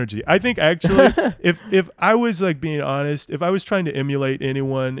uncle energy. I think actually, if I was like being honest, if I was trying to emulate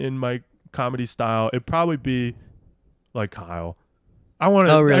anyone in my comedy style, it'd probably be like Kyle. I want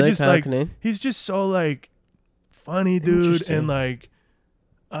to. Oh, really? I just Kyle like Kinane? He's just so like funny, dude, and like,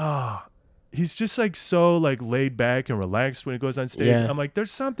 he's just like so like laid back and relaxed when he goes on stage. Yeah. I'm like,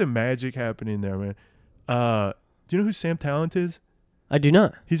 there's something magic happening there, man. Do you know who Sam Talent is? I do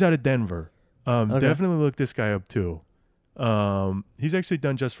not. He's out of Denver. Okay. Definitely look this guy up too. He's actually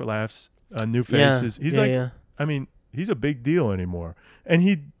done Just for Laughs, New Faces. He's I mean, he's a big deal anymore, and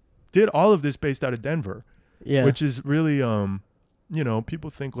he did all of this based out of Denver. Yeah, which is really people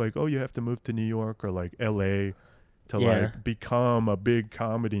think like, oh, you have to move to New York or like LA to like become a big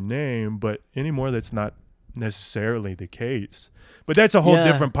comedy name, but anymore that's not necessarily the case. But that's a whole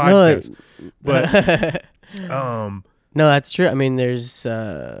Yeah. different podcast. But But no, that's true. I mean, there's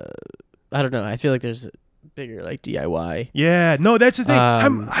I don't know. I feel like there's a bigger like DIY yeah, no, that's the thing.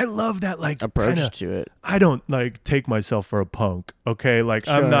 Um, I love that like approach kinda, to it. I don't like take myself for a punk, okay? Like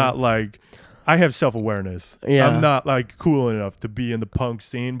Sure. I'm not like I have self-awareness. Yeah. I'm not like cool enough to be in the punk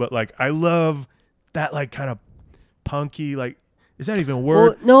scene, but like I love that like kind of punky like is that even a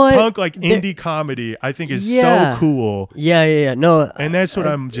word? Well, no, Punk like indie comedy I think is Yeah. so cool. Yeah. No, And that's what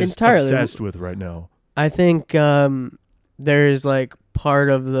I'm just entirely obsessed with right now. I think there's like part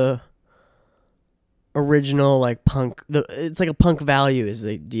of the original like punk. It's like a punk value is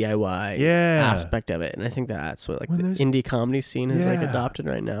the DIY Yeah. aspect of it, and I think that's what like When the there's- indie comedy scene is like Yeah. adopted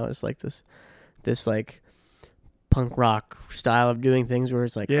right now. Is like this like punk rock style of doing things where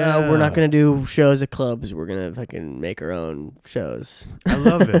it's like, oh, we're not Yeah. gonna do shows at clubs. We're gonna fucking make our own shows, I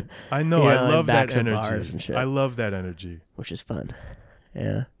love it. I know. You I know, love that backs of bars energy. and shit. I love that energy. which is fun.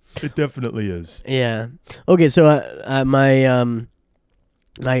 Yeah. It definitely is. Yeah. Okay. So my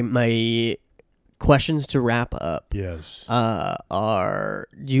questions to wrap up Yes. are: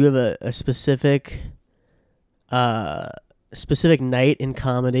 do you have a specific night in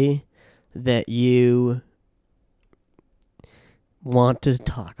comedy that you want to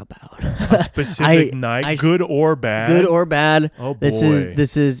talk about? A specific night, I- good or bad. Good or bad? oh boy.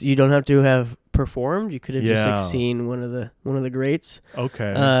 This is you don't have to have performed. You could have just Yeah. like seen one of the greats.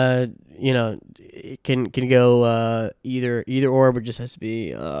 Okay. You know, it can go either or, but just has to be.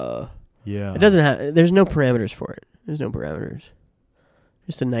 yeah. It doesn't have. There's no parameters for it. There's no parameters.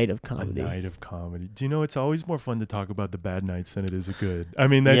 Just a night of A comedy. night of comedy. Do you know it's always more fun to talk about the bad nights than it is a good? I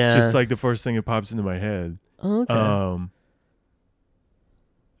mean, that's Yeah. just like the first thing that pops into my head. Oh, okay.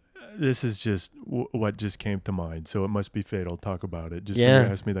 This is just what just came to mind, so it must be fatal. Talk about it. Just Yeah. when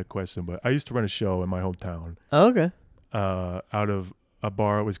you asked me that question, but I used to run a show in my hometown. Oh, okay. Out of a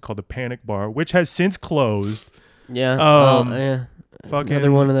bar. It was called the Panic Bar, which has since closed. Yeah. Yeah. Fucking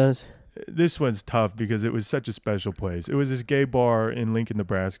Another one of those. This one's tough because it was such a special place. It was this gay bar in Lincoln,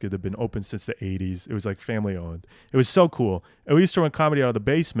 Nebraska that had been open since the 80s. It was like family owned. It was so cool. And we used to run comedy out of the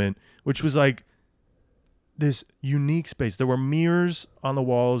basement, which was like this unique space. There were mirrors on the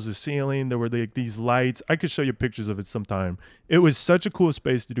walls, the ceiling. There were like these lights. I could show you pictures of it sometime. It was such a cool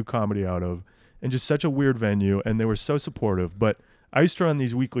space to do comedy out of and just such a weird venue. And they were so supportive. But I used to run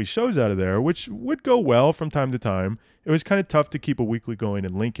these weekly shows out of there, which would go well from time to time. It was kind of tough to keep a weekly going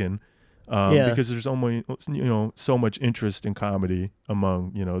in Lincoln. Because there's only so much interest in comedy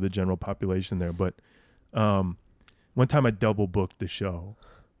among the general population there. But one time I double booked the show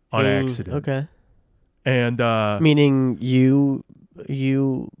on accident. Okay. And Meaning you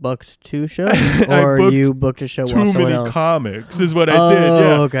booked two shows, I or booked you booked a show too while someone many else. comics is what I did.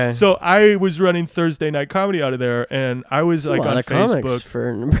 Yeah. Okay. So I was running Thursday night comedy out of there, and I was That's like a lot on of comics Facebook.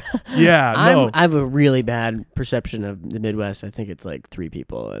 for. Yeah, no, I have a really bad perception of the Midwest. I think it's like 3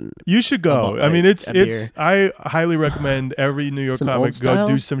 people, and you should go. About, I mean, like, it's a beer. I highly recommend every New York Some old comic go style?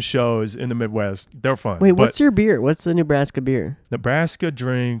 do some shows in the Midwest. They're fun. wait, But what's your beer? What's the Nebraska beer? Nebraska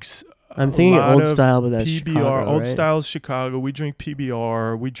drinks. I'm thinking a lot old of style, but that's PBR, Chicago, old right? style's Chicago. We drink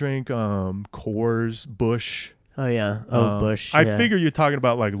PBR. We drink Coors, Bush. Oh yeah, Bush. I yeah. figure you're talking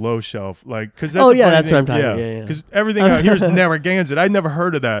about like low shelf, like because that's Oh, a yeah, funny that's what thing. I'm talking- yeah. Because everything out here is Narragansett. I'd never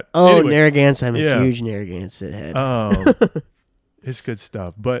heard of that. Oh, Anyway, Narragansett. I'm yeah. a huge Narragansett head. it's good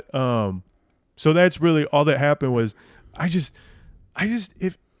stuff. But so that's really all that happened was I just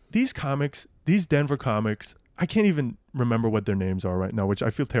if these comics, these Denver comics, I can't even remember what their names are right now, which I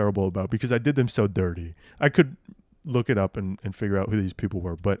feel terrible about because I did them so dirty. I could look it up and figure out who these people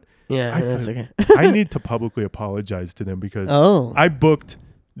were, but Yeah, I that's feel- okay. I need to publicly apologize to them because Oh, I booked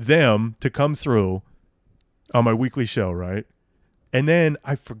them to come through on my weekly show, right? And then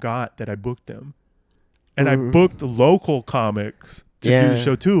I forgot that I booked them. And I booked local comics to do the Yeah.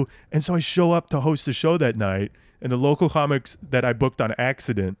 show too. And so I show up to host the show that night, and the local comics that I booked on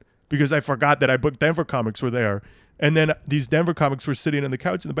accident because I forgot that I booked Denver comics were there. And then these Denver comics were sitting on the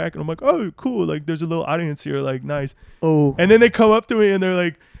couch in the back, and I'm like, oh, cool. Like, there's a little audience here. Like, nice. oh, And then they come up to me, and they're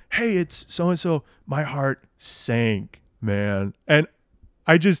like, hey, it's so-and-so. My heart sank, man. And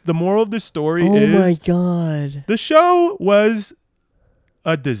the moral of the story oh is my God. the show was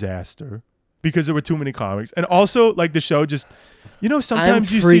a disaster because there were too many comics. And also, like, the show just,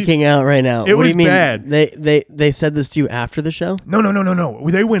 sometimes I'm you freaking see. out right now. It What do was you mean? bad. They said this to you after the show? No.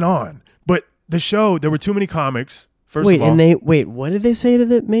 They went on. But the show, there were too many comics, first Wait, of all. what did they say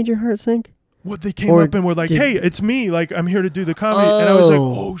that made your heart sink? Well, they came Or up and were like, did- "Hey, it's me. Like, I'm here to do the comedy." And I was like,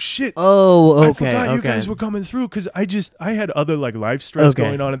 Oh. "Oh shit! Oh, okay. I forgot you guys were coming through because I had other like life stress Okay.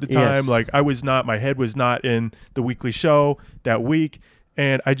 going on at the time. Yes. Like, my head was not in the weekly show that week,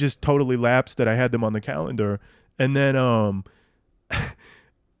 and I just totally lapsed that I had them on the calendar. And then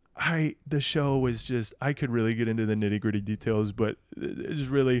the show was just, I could really get into the nitty-gritty details, but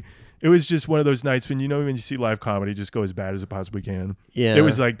it was just one of those nights when when you see live comedy just go as bad as it possibly can. Yeah. It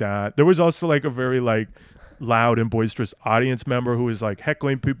was like that. There was also like a very like loud and boisterous audience member who was like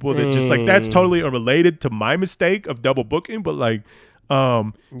heckling people that just like, that's totally unrelated to my mistake of double booking, but like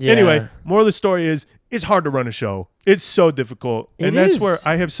anyway, moral of the story is it's hard to run a show. It's so difficult. And that's where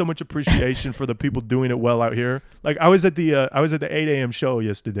I have so much appreciation for the people doing it well out here. Like I was at the 8 a.m. show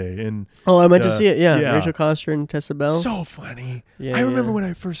yesterday, and I meant to see it. Yeah. Rachel Coster and Tessa Bell. so funny. Yeah, I remember when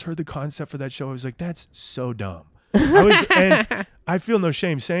I first heard the concept for that show, I was like, that's so dumb. And I feel no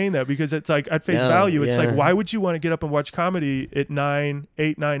shame saying that because it's like at face value, it's like, why would you want to get up and watch comedy at 9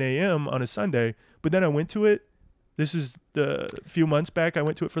 a.m. on a Sunday? But then I went to it. This is the few months back. I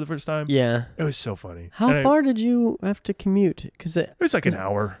went to it for the first time. Yeah. It was so funny. How far did you have to commute? Because it was like an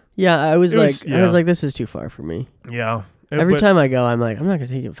hour. Yeah, I was like, this is too far for me. Yeah. Every time I go, I'm like, I'm not gonna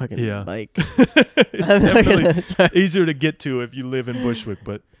take a fucking bike. It's definitely easier to get to if you live in Bushwick.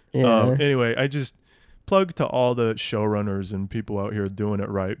 But anyway, I just plug to all the showrunners and people out here doing it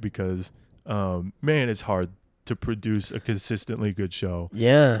right because, man, it's hard to produce a consistently good show.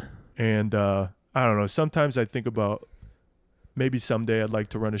 Yeah. And I don't know. Sometimes I think about maybe someday I'd like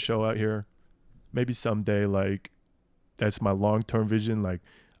to run a show out here. Maybe someday, like, that's my long-term vision. Like,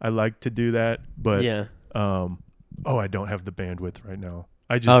 I like to do that, but I don't have the bandwidth right now.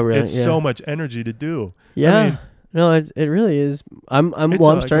 It's so much energy to do. Yeah. I mean, no, it really is. I'm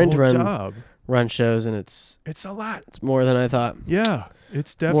starting to run run shows, and it's a lot. It's more than I thought. Yeah,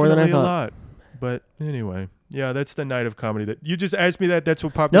 it's definitely a lot. But anyway, yeah, that's the night of comedy that you just asked me that. That's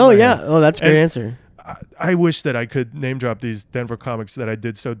what popped in my head. Oh, that's a great answer. I wish that I could name drop these Denver comics that I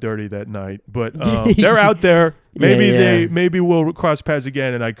did so dirty that night, but they're out there. Maybe we'll cross paths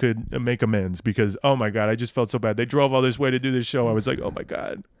again, and I could make amends because oh my god, I just felt so bad. They drove all this way to do this show. I was like, oh my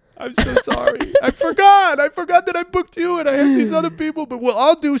god, I'm so sorry. I forgot that I booked you and I had these other people, but we'll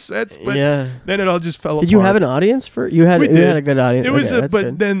all do sets. But then it all just fell apart. Did you have an audience for? You had a good audience. It was,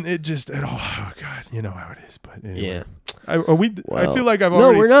 good. Then it just oh god, you know how it is. But anyway. Yeah. I feel like I've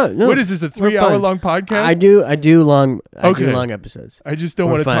already. No, we're not. No, what is this? A 3-hour long podcast? I do long episodes. I just don't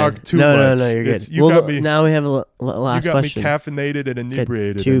want to talk too much. No, you're good. Got me. Now we have a last question. You got me caffeinated and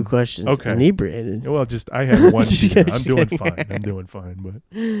inebriated. Two questions. Okay. Inebriated. Well, I had one. I'm doing fine. I'm doing fine.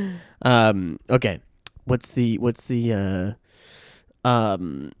 But okay. What's the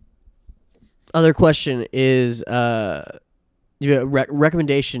other question is you have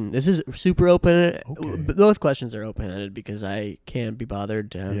recommendation. This is super open. Okay. Both questions are open-ended because I can't be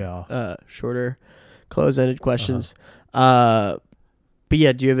bothered to have shorter, close-ended questions. But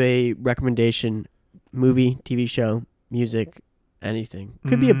yeah, do you have a recommendation? Movie, TV show, music, anything.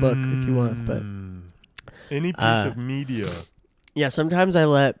 Could be a book if you want, but any piece of media. Yeah, sometimes I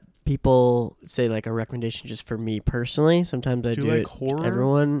let people say like a recommendation just for me personally. Sometimes I do like it horror?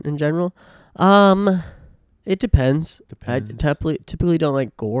 Everyone in general. It depends. I typically don't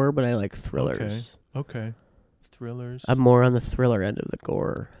like gore, but I like thrillers. Okay. Thrillers. I'm more on the thriller end of the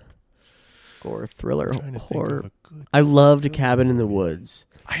gore thriller horror. I loved Cabin in the Woods.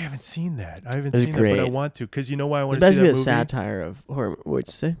 I haven't seen that. But I want to because you know why I want to see that movie? It's basically a satire of horror. What'd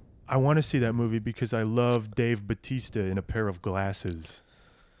you say? I want to see that movie because I love Dave Bautista in a pair of glasses.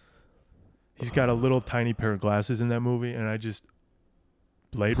 He's got a little tiny pair of glasses in that movie, and I just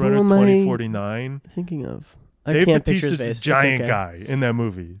Blade Runner 2049. Thinking of Dave can't Bautista's the giant guy in that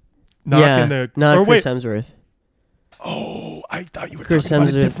movie. Not Chris Hemsworth. Oh, I thought you were Chris talking Hemsworth.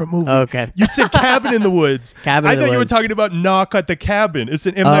 about a different movie. Okay. You said Cabin in the Woods. I thought you were talking about Knock at the Cabin. It's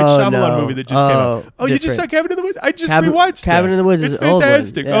an M. Night Shyamalan movie that just came out. Oh, you just saw Cabin in the Woods? I just rewatched Cabin in the Woods. It's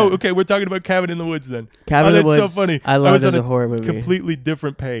fantastic. Oh, okay. We're talking about Cabin in the Woods then. Cabin in the Woods. That's so funny. I love it as a horror movie. Completely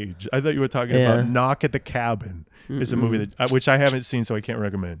different page. I thought you were talking about Knock at the Cabin. It's a movie that which I haven't seen, so I can't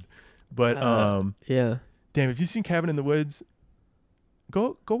recommend. But yeah. Damn, if you've seen Cabin in the Woods,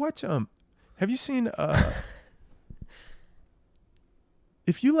 go watch have you seen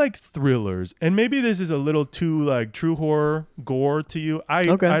if you like thrillers, and maybe this is a little too like true horror gore to you, I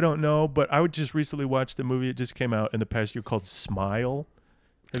don't know, but I would just recently watched the movie. It just came out in the past year called Smile.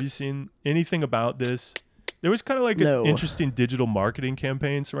 Have you seen anything about this? There was kind of like an interesting digital marketing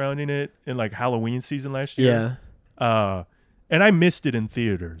campaign surrounding it in like Halloween season last year. Yeah. And I missed it in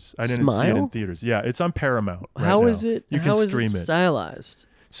theaters. I didn't see it in Smile? theaters. Yeah, it's on Paramount. How now. is it? You can stream it. Stylized?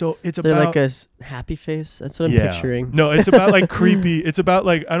 So it's They're about like a happy face. That's what I'm yeah. picturing. No, it's about like creepy. It's about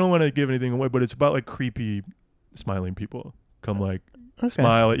like I don't want to give anything away, but it's about like creepy smiling people come like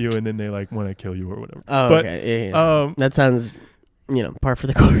smile at you and then they like want to kill you or whatever. Oh, but, okay. Yeah. That sounds, par for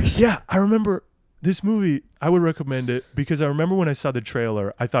the course. Yeah, I remember this movie. I would recommend it because I remember when I saw the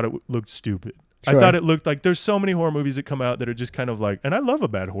trailer, I thought it looked stupid. Sure. I thought it looked like there's so many horror movies that come out that are just kind of like, and I love a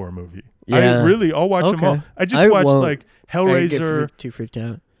bad horror movie. Yeah. I'll watch them all. I just watched like Hellraiser. Too freaked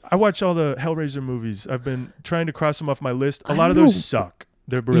out. I watch all the Hellraiser movies. I've been trying to cross them off my list. A lot of those suck.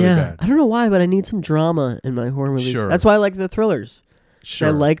 They're really bad. I don't know why, but I need some drama in my horror movies. Sure. That's why I like the thrillers. Sure.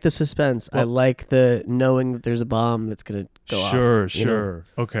 I like the suspense. I like the knowing that there's a bomb that's going to go off. Sure.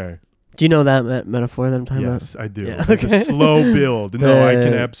 Okay. Do you know that metaphor that I'm talking about? Yes, I do. Yeah, It's a slow build. No, I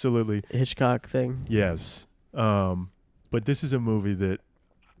can absolutely. Hitchcock thing. Yes. But this is a movie that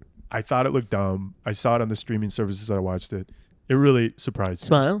I thought it looked dumb. I saw it on the streaming services. I watched it. It really surprised me.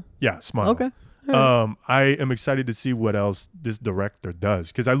 Smile? Yeah, Smile. Okay. Right. I am excited to see what else this director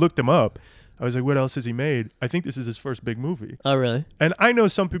does because I looked him up. I was like, what else has he made? I think this is his first big movie. Oh, really? And I know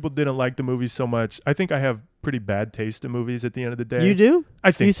some people didn't like the movie so much. I think I have pretty bad taste in movies at the end of the day. You do?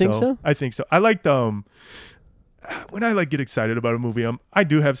 I think you think so? I think so. I liked when I like get excited about a movie, I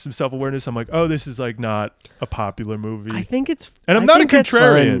do have some self-awareness. I'm like, oh, this is like not a popular movie. I think it's and I'm not a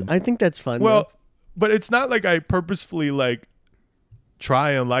contrarian. I think that's fun. Well, but it's not like I purposefully like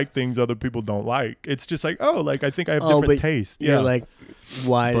try and like things other people don't like. It's just like, oh, like I think I have different taste. You're yeah. like,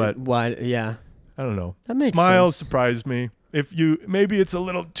 why? Yeah. I don't know. That makes Smile sense. surprised me. Maybe it's a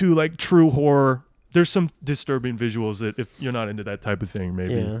little too like true horror. There's some disturbing visuals that if you're not into that type of thing,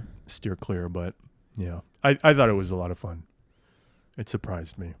 maybe steer clear. But yeah, I thought it was a lot of fun. It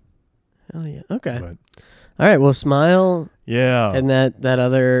surprised me. Hell yeah. Okay. But, all right. Well, Smile. Yeah. And that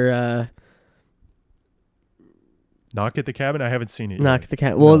other. Knock at the Cabin. I haven't seen it yet. Knock at the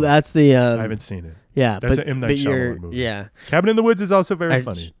Cabin. Well, that's the. I haven't seen it. Yeah, that's an M. Night Shyamalan movie. Yeah. Cabin in the Woods is also very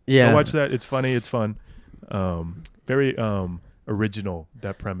funny. Yeah. I watch that. It's funny. It's fun. Very original,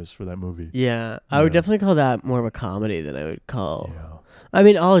 that premise for that movie. Yeah. I would definitely call that more of a comedy than I would call. Yeah. I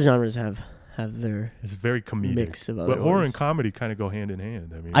mean, all genres have their it's very comedic. Mix of other but horror ones. and comedy kind of go hand in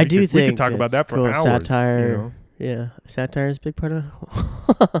hand. I mean, we could talk about that for cool. hours. Satire. You know? Yeah, satire is a big part of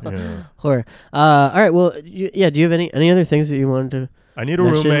Yeah. horror. All right. Well, do you have any other things that you wanted to? I need a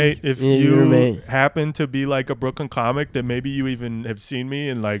mention? roommate. If you roommate. happen to be like a Brooklyn comic, that maybe you even have seen me,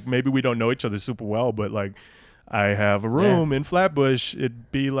 and like maybe we don't know each other super well, but like I have a room in Flatbush.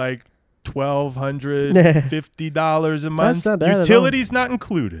 It'd be like $1,250 a month. That's not bad Utilities not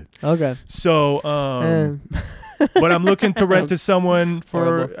included. Okay. So, but I'm looking to rent to someone for.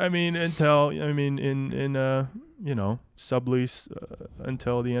 Horrible. I mean, in sublease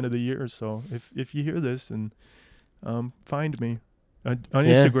until the end of the year. So if you hear this and find me on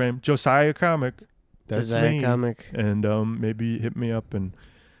Instagram, Josiah Comic. That's Josiah me. Comic. And maybe hit me up. And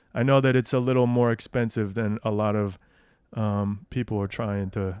I know that it's a little more expensive than a lot of people are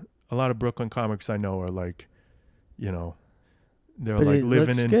trying to. A lot of Brooklyn comics I know are like, they're But like it living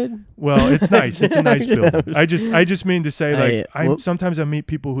looks in. good. Well, it's nice. It's a nice building. I just mean to say like sometimes I meet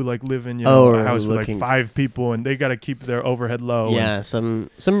people who like live in a house with like 5 people and they got to keep their overhead low. Yeah, some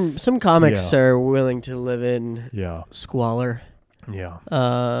comics are willing to live in squalor.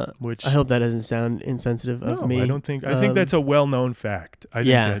 Yeah. Which I hope that doesn't sound insensitive of me. I don't think. I think that's a well-known fact. I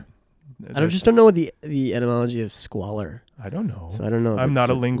think I don't know what the etymology of squalor. I don't know. So I don't know. If I'm not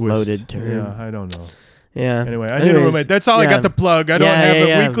a linguist. Loaded term. Yeah, I don't know. Yeah. Anyway, I need a roommate. That's all I got to plug. I don't have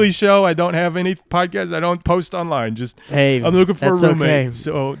a weekly show. I don't have any podcasts. I don't post online. I'm looking for a roommate. Okay.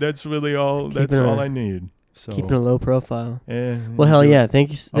 So that's really all. That's all I need. So keeping a low profile. Yeah. Well, hell yeah!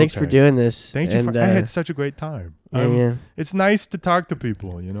 Thanks for doing this. Thank you. I had such a great time. Yeah. It's nice to talk to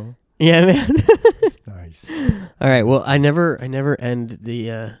people. Yeah, man. It's nice. All right. Well, I never end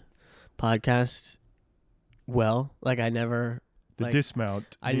the podcast well. Like I never. The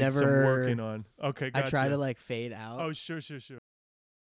dismount. I needs never some working on. Okay, gotcha. I try to like fade out. Oh, sure.